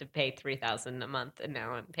budgeted to pay $3,000 a month, and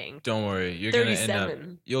now I'm paying. Don't worry, you're gonna end up.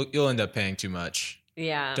 You'll end up paying too much.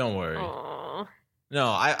 Yeah. Don't worry. Aww. No,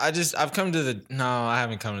 I've come to I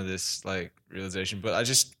haven't come to this like realization, but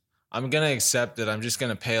I'm gonna accept that I'm just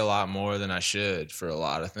gonna pay a lot more than I should for a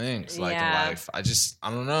lot of things like in life. I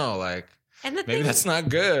don't know, like. And maybe that's not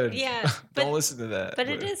good. Yeah. Don't listen to that. But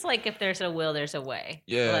it is like if there's a will, there's a way.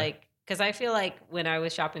 Yeah. Like, because I feel like when I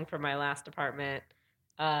was shopping for my last apartment,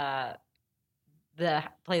 the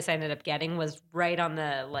place I ended up getting was right on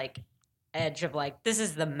the like edge of like, this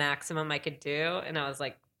is the maximum I could do. And I was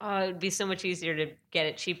like, oh, it'd be so much easier to get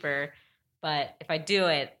it cheaper. But if I do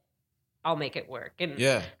it, I'll make it work. And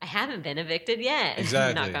I haven't been evicted yet.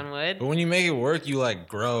 Exactly. Knock on wood. But when you make it work, you like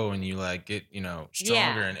grow and you like get,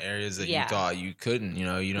 stronger in areas that you thought you couldn't, you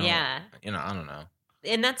don't, I don't know.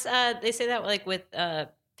 And that's, they say that like with,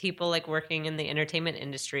 people like working in the entertainment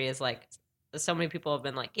industry is like so many people have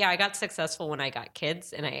been like, yeah, I got successful when I got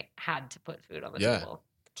kids and I had to put food on the table.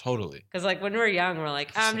 Totally. Because like when we're young, we're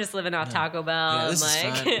like, I'm just living off Taco Bell. Yeah, this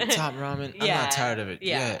and is fine. Top ramen. I'm not tired of it.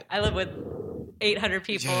 Yeah. I live with 800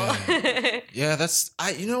 people. Yeah,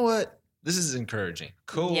 you know what? This is encouraging.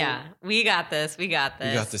 Cool. Yeah, we got this. We got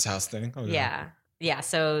this house thing. Okay. Yeah. Yeah.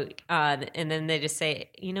 So, and then they just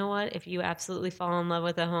say, you know what? If you absolutely fall in love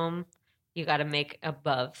with a home, you got to make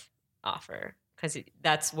above offer because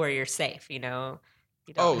that's where you're safe, You don't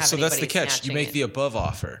have so that's the catch. You make it. the above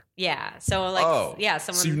offer. Yeah. So like,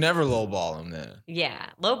 so you never lowball them then. Yeah.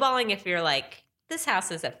 Lowballing if you're like, this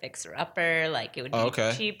house is a fixer-upper, like it would be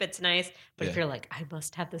cheap, it's nice. But if you're like, I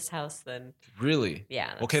must have this house, then... Really?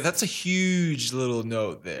 Yeah. Okay, that's a huge little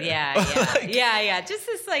note there. Yeah. Yeah. Just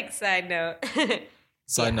this like side note.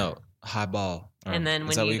 Side note, highball. And then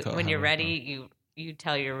when you're ready, you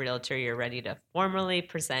tell your realtor you're ready to formally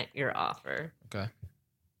present your offer. Okay.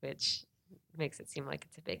 Which makes it seem like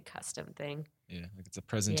it's a big custom thing. Yeah, like it's a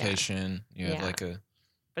presentation. You have like a...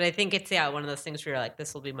 But I think it's, one of those things where you're like,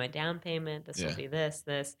 this will be my down payment. This will be this.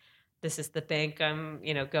 This is the bank I'm,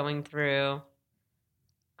 going through.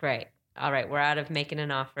 Great. All right. We're out of making an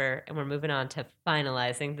offer and we're moving on to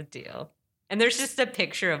finalizing the deal. And there's just a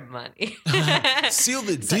picture of money. Seal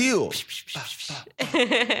the deal.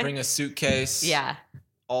 Bring a suitcase. Yeah.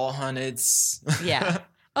 All hundreds. Yeah.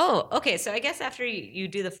 Oh, okay. So I guess after you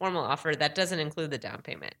do the formal offer, that doesn't include the down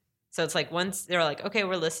payment. So it's like once they're like, okay,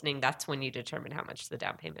 we're listening, that's when you determine how much the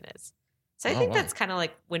down payment is. So I think that's kind of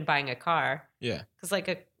like when buying a car. Yeah. Because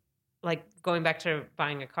like going back to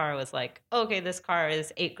buying a car was like, okay, this car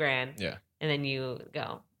is $8,000. Yeah. And then you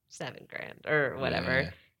go $7,000 or whatever.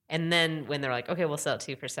 Yeah. And then when they're like, okay, we'll sell it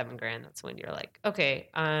to you for $7,000, that's when you're like, okay,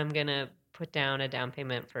 I'm going to put down a down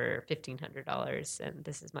payment for $1,500 and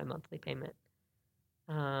this is my monthly payment.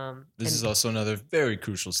 This is also another very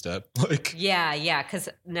crucial step. Yeah, because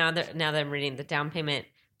now that I'm reading the down payment,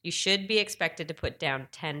 you should be expected to put down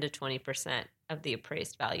 10 to 20% of the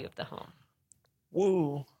appraised value of the home.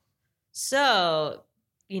 Whoa! So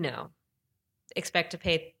expect to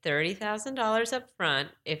pay $30,000 up front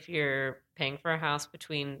if you're paying for a house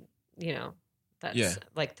between that's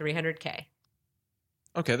like $300K.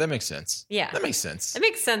 Okay, that makes sense. Yeah, that makes sense. It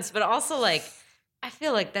makes sense, but also like. I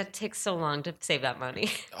feel like that takes so long to save that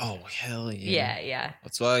money. Oh, hell yeah. Yeah.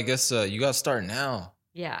 That's why I guess you got to start now.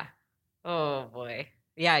 Yeah. Oh, boy.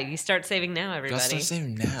 Yeah, you start saving now, everybody. You got to start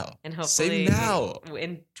saving now. And hopefully save now.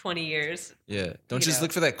 In 20 years. Yeah. Don't just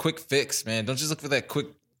look for that quick fix, man. Don't just look for that quick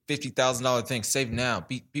 $50,000 thing. Save now.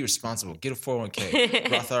 Be responsible. Get a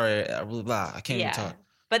 401k. Roth IRA, blah, blah. I can't even talk.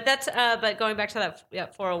 But that's but going back to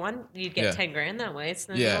that 401, you'd get $10,000 that way.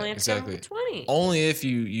 So then you only have to go with 20. Only if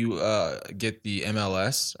you get the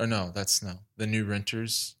MLS or the new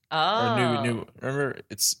renters. Oh, or new. Remember,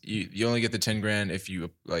 it's you only get the $10,000 if you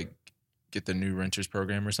like get the new renters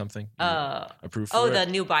program or something. Approve for it. The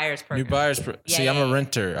new buyers program. New buyers. See, I'm a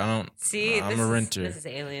renter. I don't. See, I'm a renter. This is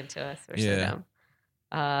alien to us. We're so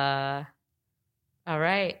dumb. All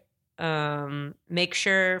right. Make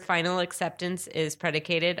sure final acceptance is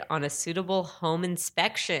predicated on a suitable home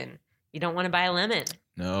inspection. You don't want to buy a lemon.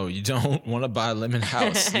 No, you don't want to buy a lemon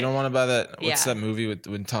house. You don't want to buy that. What's that movie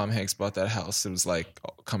when Tom Hanks bought that house? It was like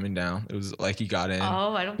coming down. It was like he got in.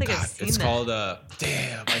 Oh, I don't think I've seen it's that.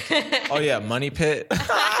 It's called Money Pit.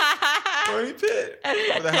 Money Pit.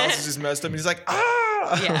 Where the house is just messed up. And he's like,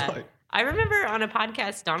 Yeah. I remember on a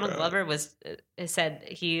podcast, Donald Glover said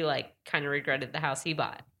he like kind of regretted the house he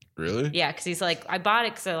bought. Really? Yeah, because he's like, I bought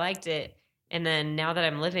it because I liked it, and then now that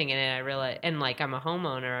I'm living in it, I realize, and like I'm a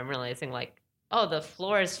homeowner, I'm realizing like, oh, the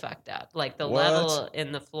floor is fucked up. Like the level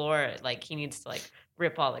in the floor, like he needs to like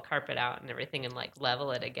rip all the carpet out and everything and like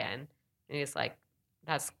level it again. And he's like,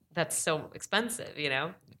 that's so expensive,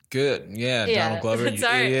 Good. Yeah, Donald Glover, you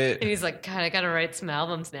idiot. And he's like, God, I gotta write some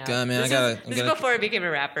albums now. God, man, this is before he became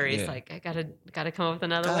a rapper. He's like, I gotta come up with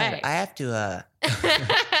another way. I have to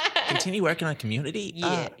continue working on Community.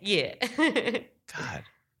 Yeah.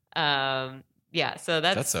 God. Yeah. So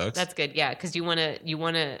that sucks. That's good. Yeah, because you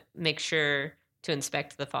wanna make sure to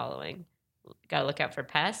inspect the following. Gotta look out for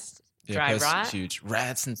pests, dry rot, huge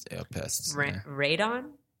rats and pests. Radon.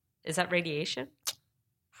 Is that radiation?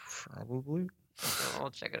 Probably. I'll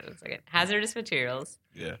check it in a second. Hazardous materials.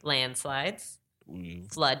 Yeah. Landslides.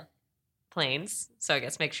 Flood plains. So I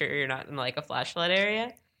guess make sure you're not in like a flash flood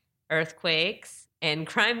area. Earthquakes and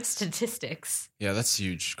crime statistics. Yeah, that's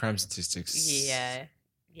huge. Crime statistics.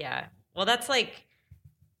 Yeah. Well, that's like,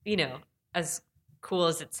 as cool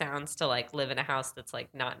as it sounds to like live in a house that's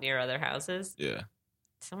like not near other houses. Yeah.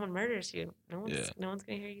 someone murders you, no one's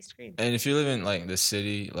gonna hear you scream. And if you live in like the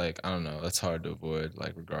city, like I don't know, that's hard to avoid.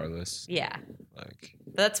 Like regardless. Yeah. Like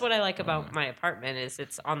that's what I like about my apartment is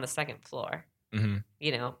it's on the second floor. Mm-hmm.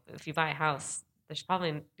 You know, if you buy a house,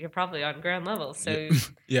 you're probably on ground level. So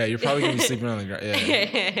yeah, you're probably gonna be sleeping on the ground.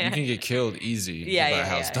 Yeah, you can get killed easy. If you buy a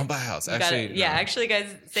house. Don't buy a house. Actually, actually,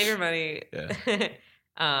 guys, save your money. Yeah.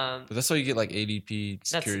 But that's why you get like ADP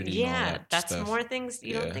security. That's stuff. More things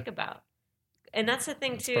you don't think about. And that's the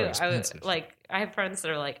thing too. I have friends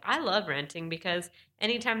that are like, I love renting because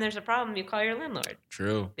anytime there's a problem, you call your landlord.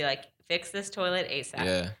 True. Be like, fix this toilet ASAP.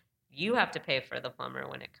 Yeah. You have to pay for the plumber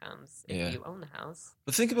when it comes if you own the house.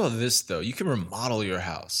 But think about this though. You can remodel your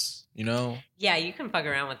house, you know? Yeah, you can fuck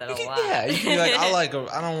around with it a lot. Yeah, you can be like,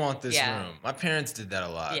 I don't want this room. My parents did that a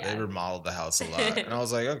lot. Yeah. They remodeled the house a lot. And I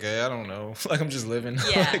was like, okay, I don't know. Like I'm just living.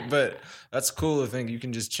 Yeah. But that's cool to think you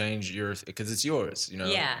can just change because it's yours, you know?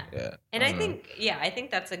 Yeah. Yeah. And I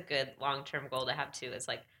think that's a good long-term goal to have too, is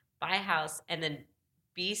like buy a house and then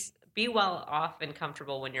be well off and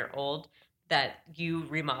comfortable when you're old. That you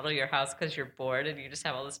remodel your house because you're bored and you just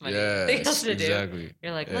have all this money and nothing else to do. Exactly.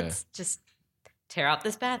 You're like, let's just tear out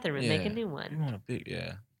this bathroom and make a new one. You want a big,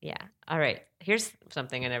 Yeah. All right. Here's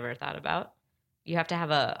something I never thought about. You have to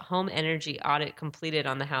have a home energy audit completed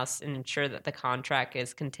on the house and ensure that the contract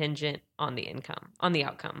is contingent on the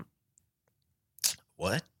outcome.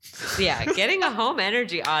 What? Yeah. Getting a home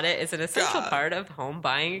energy audit is an essential part of home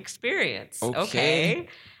buying experience. Okay.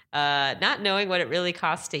 Not knowing what it really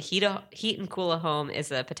costs to heat and cool a home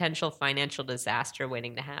is a potential financial disaster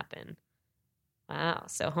waiting to happen. Wow.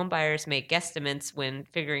 So home buyers make guesstimates when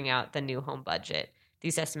figuring out the new home budget.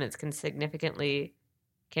 These estimates can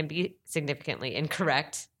be significantly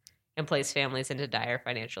incorrect and place families into dire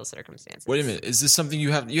financial circumstances. Wait a minute. Is this something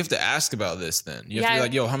you have to ask about this then? You have to be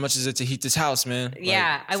like, yo, how much is it to heat this house, man?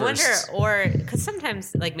 Yeah. I wonder, or because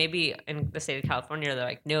sometimes like maybe in the state of California, they're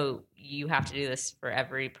like, no, you have to do this for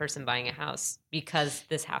every person buying a house because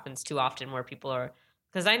this happens too often where people are,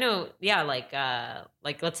 because I know, like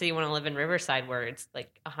let's say you want to live in Riverside where it's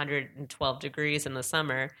like 112 degrees in the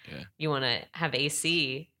summer. Yeah. You want to have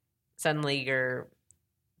AC. Suddenly your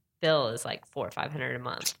bill is like $400 or $500 a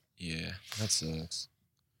month. Yeah, that sucks.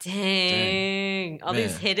 Dang. All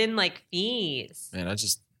these hidden like fees. Man,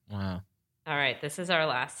 wow. All right, this is our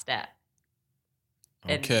last step.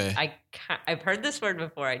 Okay. And I've heard this word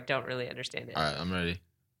before. I don't really understand it. All right, I'm ready.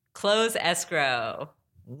 Close escrow.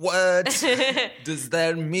 What does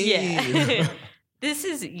that mean? Yeah. This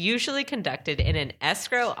is usually conducted in an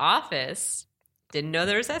escrow office. Didn't know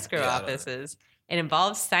there was escrow offices. It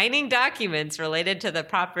involves signing documents related to the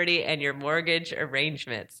property and your mortgage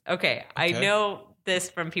arrangements. Okay, I know this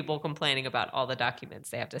from people complaining about all the documents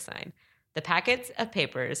they have to sign. The packets of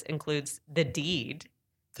papers includes the deed.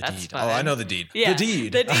 That's fun. Oh, I know the deed. Yeah, the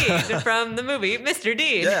deed. The deed from the movie Mr.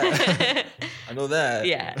 Deed. Yeah, I know that.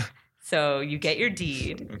 Yeah. So you get your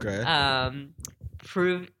deed. Okay.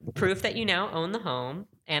 Proof that you now own the home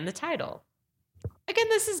and the title. Again,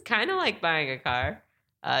 this is kind of like buying a car.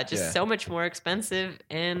 So much more expensive,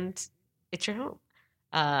 and it's your home.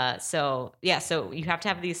 So you have to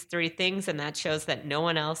have these three things, and that shows that no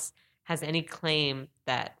one else has any claim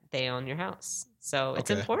that they own your house. So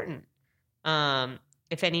it's important.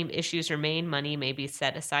 If any issues remain, money may be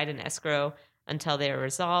set aside in escrow until they are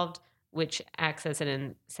resolved, which acts as an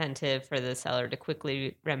incentive for the seller to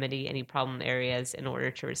quickly remedy any problem areas in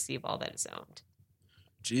order to receive all that is owned.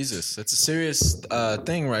 Jesus, that's a serious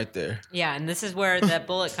thing right there. Yeah, and this is where the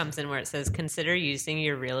bullet comes in where it says, consider using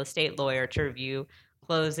your real estate lawyer to review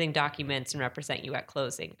closing documents and represent you at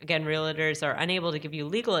closing. Again, realtors are unable to give you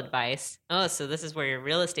legal advice. Oh, so this is where your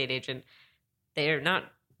real estate agent, they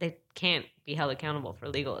can't be held accountable for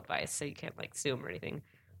legal advice, so you can't like sue them or anything.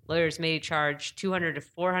 Lawyers may charge $200 to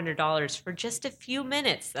 $400 for just a few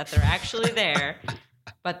minutes that they're actually there,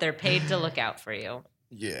 but they're paid to look out for you.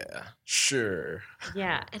 Yeah, sure.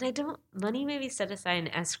 Yeah, and money may be set aside in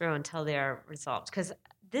escrow until they are resolved. Because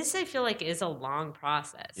this, I feel like, is a long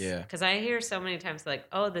process. Yeah. Because I hear so many times like,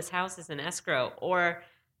 oh, this house is in escrow. Or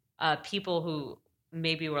people who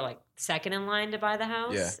maybe were like second in line to buy the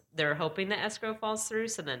house. Yeah. They're hoping the escrow falls through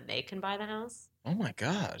so then they can buy the house. Oh, my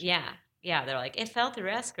God. Yeah. Yeah, they're like, it fell through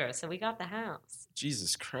escrow, so we got the house.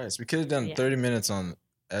 Jesus Christ. We could have done 30 minutes on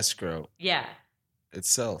escrow. Yeah.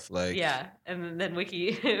 Itself, like and then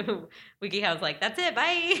WikiHow's like, that's it,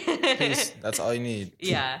 bye. Peace. That's all you need.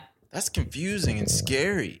 Yeah, that's confusing and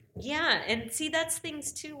scary. Yeah, and see, that's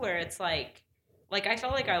things too where it's like I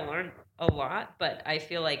felt like I learned a lot, but I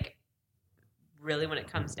feel like really when it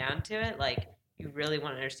comes down to it, like you really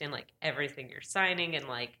want to understand like everything you're signing and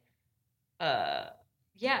like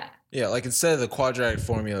Yeah. Yeah, like instead of the quadratic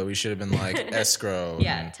formula, we should have been like escrow.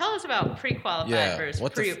 Yeah, tell us about pre-qualified versus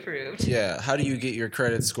pre-approved. How do you get your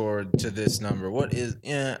credit score to this number? What is,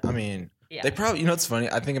 I mean, they probably, it's funny,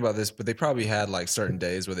 I think about this, but they probably had like certain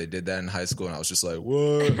days where they did that in high school, and I was just like,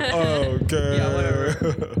 what? Oh, okay. Yeah, whatever.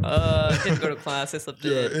 Didn't go to class, I slept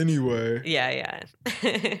in. Yeah, anyway. Yeah.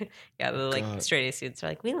 Yeah, the straight A students are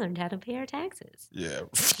like, we learned how to pay our taxes. Yeah.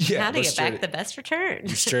 How to get back the best return.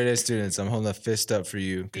 You straight A students, I'm holding a fist up for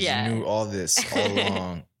you because you knew all this all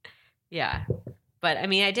along. Yeah. But I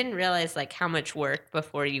mean, I didn't realize like how much work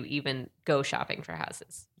before you even go shopping for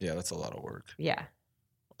houses. Yeah, that's a lot of work. Yeah.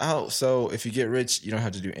 Oh, so if you get rich, you don't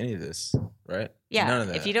have to do any of this, right? Yeah. None of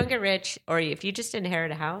that. If you don't get rich, or if you just inherit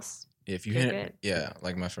a house, if you good. Yeah,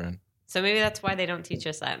 like my friend. So maybe that's why they don't teach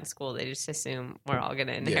us that in school. They just assume we're all going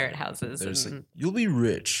to inherit houses. Like, you'll be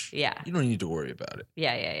rich. Yeah. You don't need to worry about it.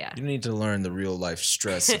 Yeah. You don't need to learn the real life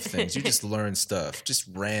stress of things. You just learn stuff, just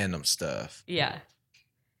random stuff. Yeah.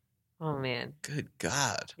 Oh man. Good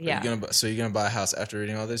God. Yeah. So you're gonna buy a house after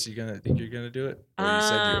reading all this? Think you're gonna do it? Or you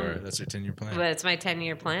said you were. That's your 10-year plan. But it's my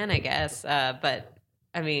 10-year plan, I guess. But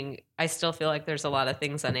I mean, I still feel like there's a lot of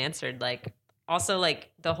things unanswered. Like also like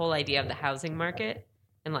the whole idea of the housing market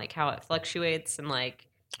and like how it fluctuates and like,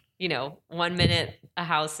 1 minute a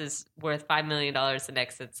house is worth $5 million, the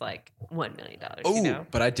next it's like $1 million. Oh,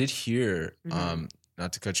 but I did hear,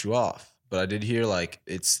 not to cut you off, but I did hear like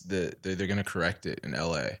they're gonna correct it in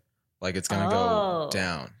LA. Like it's going to go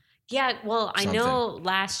down. Yeah. Well, I know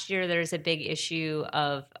last year there's a big issue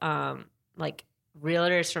of like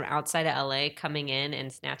realtors from outside of LA coming in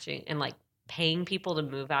and snatching and like paying people to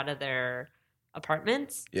move out of their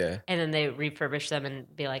apartments. Yeah. And then they refurbish them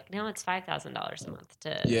and be like, no, it's $5,000 a month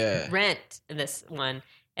to rent this one.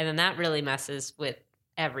 And then that really messes with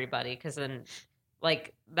everybody because then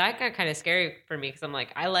like that got kind of scary for me because I'm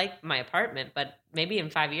like, I like my apartment, but maybe in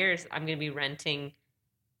 5 years I'm going to be renting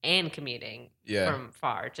and commuting from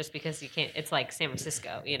far just because you can't. It's like San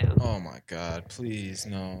Francisco, Oh my God, please,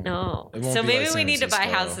 no. No. So maybe we need to buy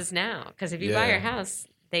houses now because if you buy your house,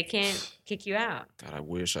 they can't kick you out. God, I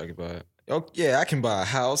wish I could buy it. Oh yeah, I can buy a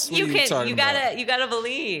house. What you are you talking about? You gotta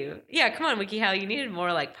believe. Yeah, come on, WikiHow. You needed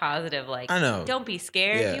more like positive. Like I know. Don't be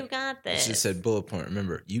scared. Yeah. You got this. She just said bullet point.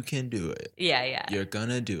 Remember, you can do it. Yeah. You're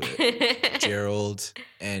gonna do it, Gerald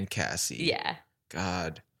and Cassie. Yeah.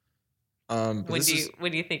 God. When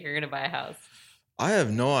do you think you're gonna buy a house? I have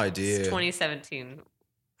no idea. It's 2017.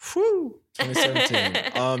 Whew.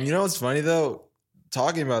 2017. You know what's funny though?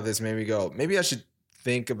 Talking about this made me go, maybe I should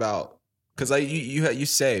think about because like you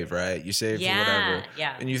save, right? You save for whatever.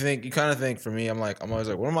 Yeah. And you kind of think for me, I'm always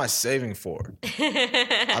like, what am I saving for?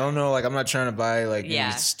 I don't know, like I'm not trying to buy like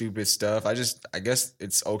any stupid stuff. I guess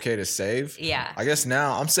it's okay to save. Yeah. I guess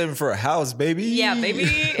now I'm saving for a house, baby. Yeah,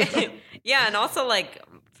 baby. Yeah, and also like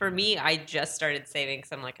for me, I just started saving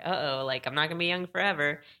because I'm like, like I'm not gonna be young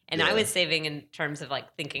forever. And I was saving in terms of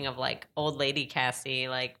like thinking of like old lady Cassie,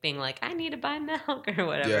 like being like, I need to buy milk or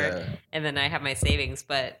whatever. Yeah. And then I have my savings,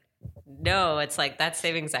 but no, it's like that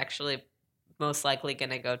savings actually most likely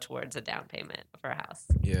gonna go towards a down payment for a house.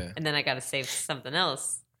 Yeah. And then I gotta save something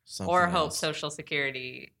else. Hope Social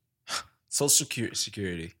Security. Social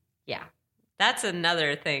Security. Yeah. That's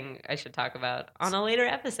another thing I should talk about on a later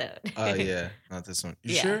episode. Yeah. Not this one.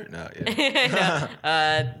 You sure? No, yeah.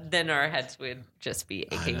 No. Then our heads would just be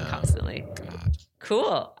aching constantly. God.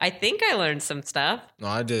 Cool. I think I learned some stuff. No,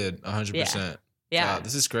 I did. 100%. Yeah. God,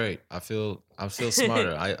 this is great. I feel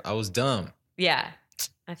smarter. I was dumb. Yeah.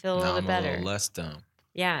 I feel a little bit better. I'm a little less dumb.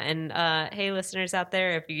 Yeah. And hey, listeners out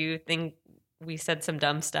there, if you think we said some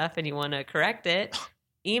dumb stuff and you want to correct it,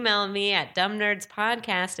 email me at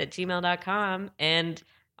dumbnerdspodcast@gmail.com and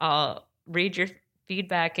I'll read your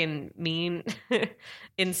feedback and mean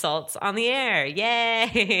insults on the air.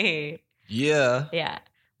 Yay! Yeah. Yeah.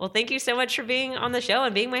 Well, thank you so much for being on the show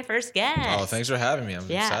and being my first guest. Oh, thanks for having me. I'm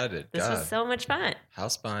excited. This was so much fun.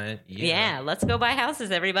 House buying. Yeah. Let's go buy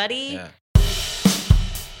houses, everybody. Yeah.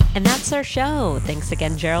 And that's our show. Thanks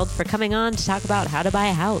again, Gerald, for coming on to talk about how to buy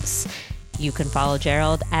a house. You can follow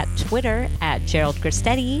Gerald at Twitter at Gerald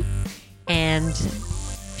Grissette. And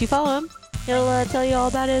if you follow him, he'll tell you all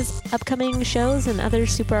about his upcoming shows and other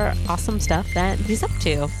super awesome stuff that he's up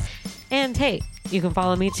to. And hey, you can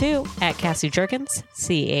follow me too at Cassie Jerkins,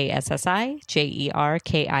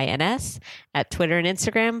 CassiJerkins, at Twitter and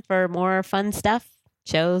Instagram for more fun stuff,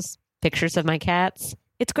 shows, pictures of my cats.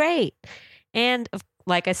 It's great. And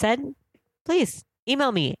like I said, please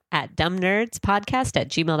email me at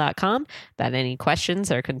dumbnerdspodcast@gmail.com about any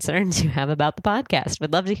questions or concerns you have about the podcast.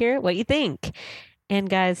 Would love to hear what you think. And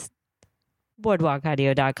guys,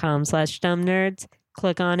 boardwalkaudio.com/dumbnerds.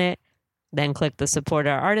 Click on it. Then click the support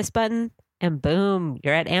our artist button and boom,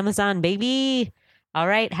 you're at Amazon, baby. All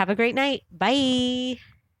right. Have a great night. Bye.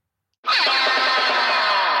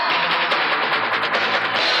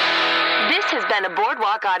 This has been a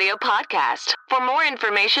Boardwalk Audio podcast. For more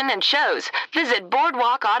information and shows, visit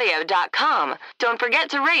boardwalkaudio.com. Don't forget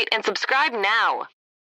to rate and subscribe now.